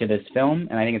to this film,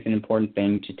 and I think it's an important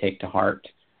thing to take to heart.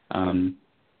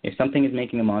 If something is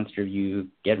making a monster of you,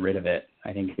 get rid of it,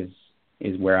 I think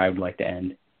is where I would like to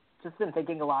end. Just been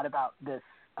thinking a lot about this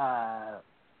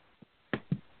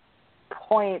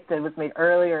point that was made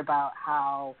earlier about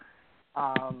how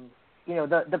you know,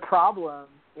 the problem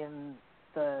in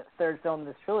the third film of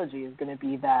this trilogy is going to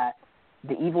be that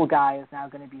the evil guy is now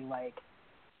going to be, like,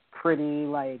 pretty,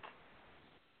 like,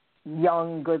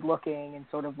 young, good-looking, and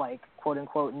sort of, like,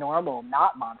 quote-unquote normal,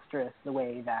 not monstrous the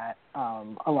way that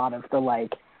a lot of the,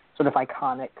 like, sort of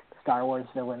iconic Star Wars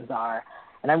villains are.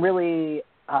 And I'm really,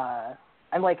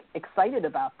 I'm, like, excited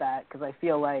about that because I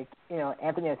feel like, you know,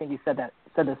 Anthony, I think you said this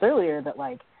earlier, that,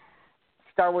 like,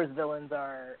 Star Wars villains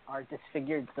are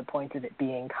disfigured to the point of it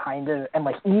being kind of, and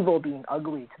like evil being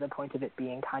ugly to the point of it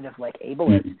being kind of like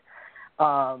ableist.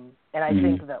 And I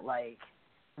think that like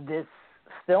this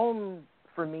film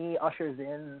for me ushers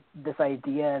in this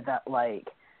idea that like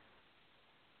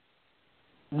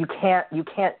you can't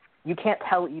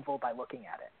tell evil by looking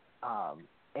at it.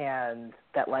 And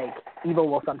that like evil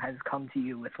will sometimes come to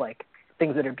you with like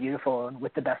things that are beautiful and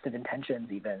with the best of intentions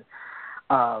even.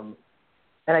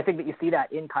 And I think that you see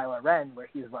that in Kylo Ren, where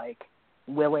he's, like,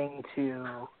 willing to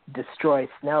destroy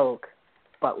Snoke,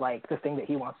 but, like, the thing that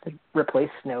he wants to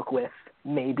replace Snoke with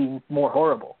may be more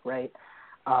horrible, right?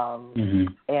 And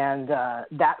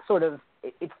that sort of,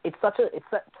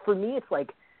 for me, it's,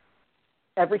 like,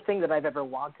 everything that I've ever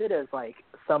wanted as, like,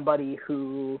 somebody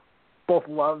who both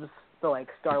loves the, like,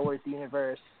 Star Wars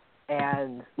universe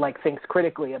and, like, thinks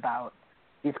critically about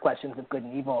these questions of good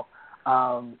and evil.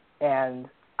 And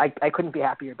I couldn't be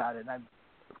happier about it, and I'm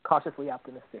cautiously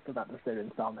optimistic about the third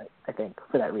installment, I think,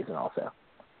 for that reason also.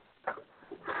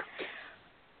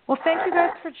 Well, thank you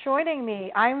guys for joining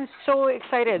me. I'm so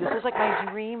excited. This is like my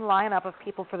dream lineup of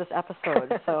people for this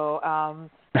episode. So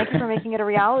thank you for making it a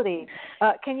reality.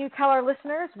 Can you tell our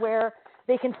listeners where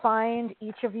they can find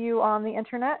each of you on the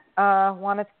Internet?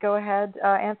 Want to go ahead,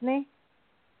 Anthony?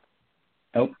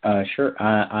 Oh, sure.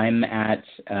 I'm at,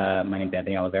 my name is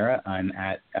Anthony Oliveira. I'm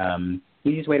at, the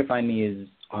easiest way to find me is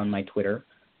on my Twitter,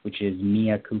 which is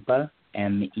Mea Koopa,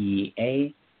 MEAKOOPA,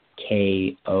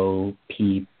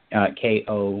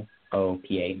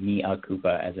 Koopa, Mea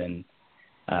Koopa, as in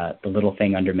the little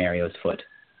thing under Mario's foot.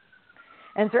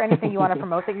 And is there anything you want to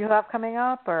promote that you have coming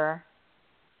up, or?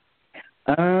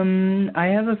 I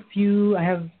have a few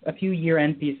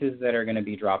year-end pieces that are going to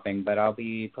be dropping, but I'll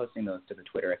be posting those to the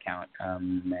Twitter account,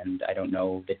 and I don't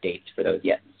know the dates for those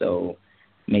yet, so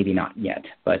maybe not yet.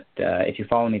 But if you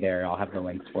follow me there, I'll have the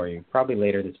links for you, probably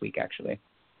later this week, actually.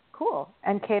 Cool.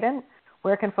 And Caden,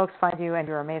 where can folks find you and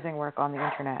your amazing work on the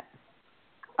Internet?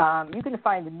 You can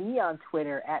find me on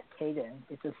Twitter at Caden.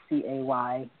 It's just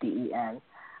Cayden.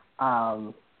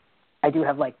 I do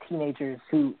have like teenagers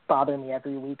who bother me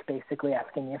every week, basically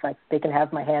asking me if they can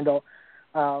have my handle.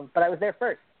 But I was there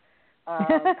first,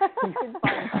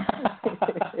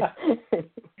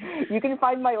 You can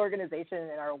find my organization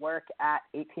and our work at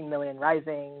 18 Million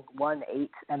Rising, 18,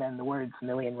 and then the words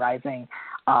Million Rising,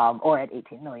 or at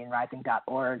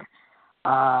 18millionrising.org.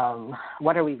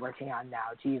 What are we working on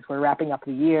now? Geez, we're wrapping up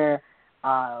the year.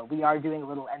 We are doing a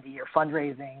little end-of-year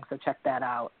fundraising, so check that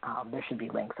out. There should be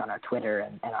links on our Twitter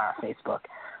and our Facebook.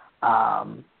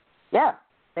 Yeah,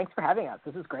 thanks for having us.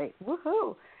 This is great.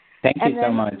 Woohoo! Thank you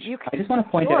so much. I just want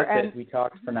to point out that we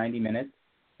talked for 90 minutes.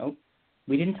 Oh,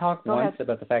 we didn't talk once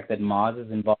about the fact that Moz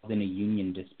is involved in a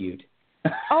union dispute.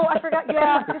 Oh, I forgot.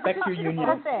 Yeah, protect your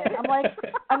union.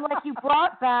 I'm like, you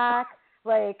brought back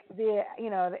like the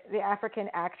African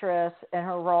actress and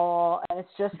her role, and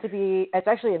it's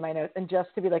actually in my notes, and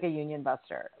just to be like a union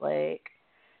buster. Like,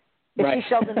 is she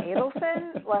Sheldon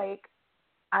Adelson? Like,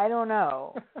 I don't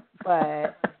know,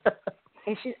 but.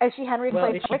 Is she Henry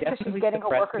Clay Frick because she's getting her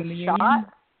workers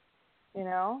shot? You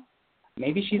know?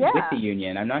 Maybe she's with the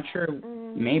union. I'm not sure.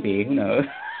 Maybe. Who knows?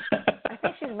 I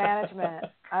think she's management.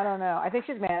 I don't know. I think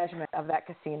she's management of that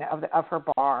casino, of her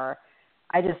bar.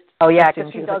 Oh, yeah,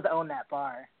 because she does own that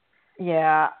bar.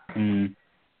 Yeah. Mm.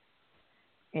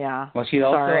 Yeah. Well, she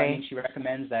also, she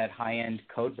recommends that high-end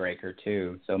code breaker,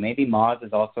 too. So maybe Moz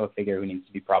is also a figure who needs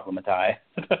to be problematized.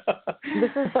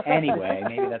 Anyway,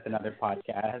 maybe that's another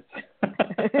podcast.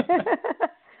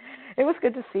 It was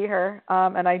good to see her,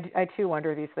 and I too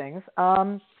wonder these things.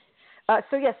 So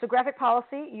Graphic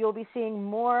Policy, you'll be seeing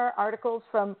more articles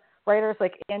from writers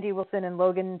like Andy Wilson and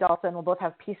Logan Dalton. We'll both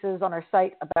have pieces on our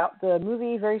site about the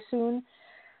movie very soon.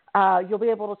 You'll be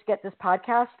able to get this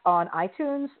podcast on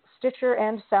iTunes, Stitcher,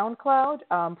 and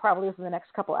SoundCloud, probably within the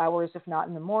next couple hours, if not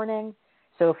in the morning.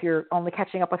 So if you're only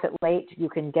catching up with it late, you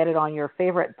can get it on your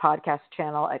favorite podcast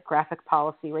channel at Graphic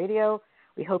Policy Radio.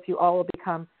 We hope you all will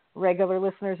become regular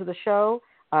listeners of the show.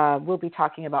 We'll be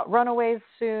talking about Runaways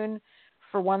soon,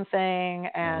 for one thing,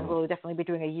 and we'll definitely be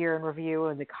doing a year in review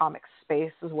in the comics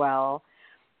space as well.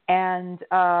 And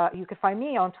you can find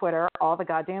me on Twitter all the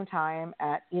goddamn time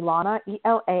at Elana,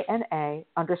 ELANA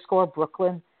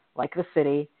 _Brooklyn, like the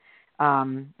city.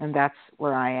 And that's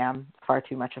where I am far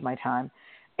too much of my time.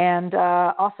 And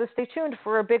also stay tuned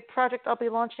for a big project I'll be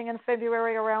launching in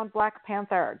February around Black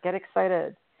Panther. Get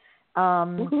excited.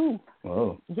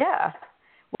 Whoa. Yeah.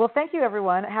 Well, thank you,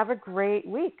 everyone. Have a great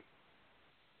week.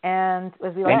 And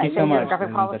as we like to say here at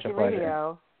Graphic Policy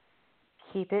Radio,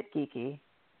 keep it geeky.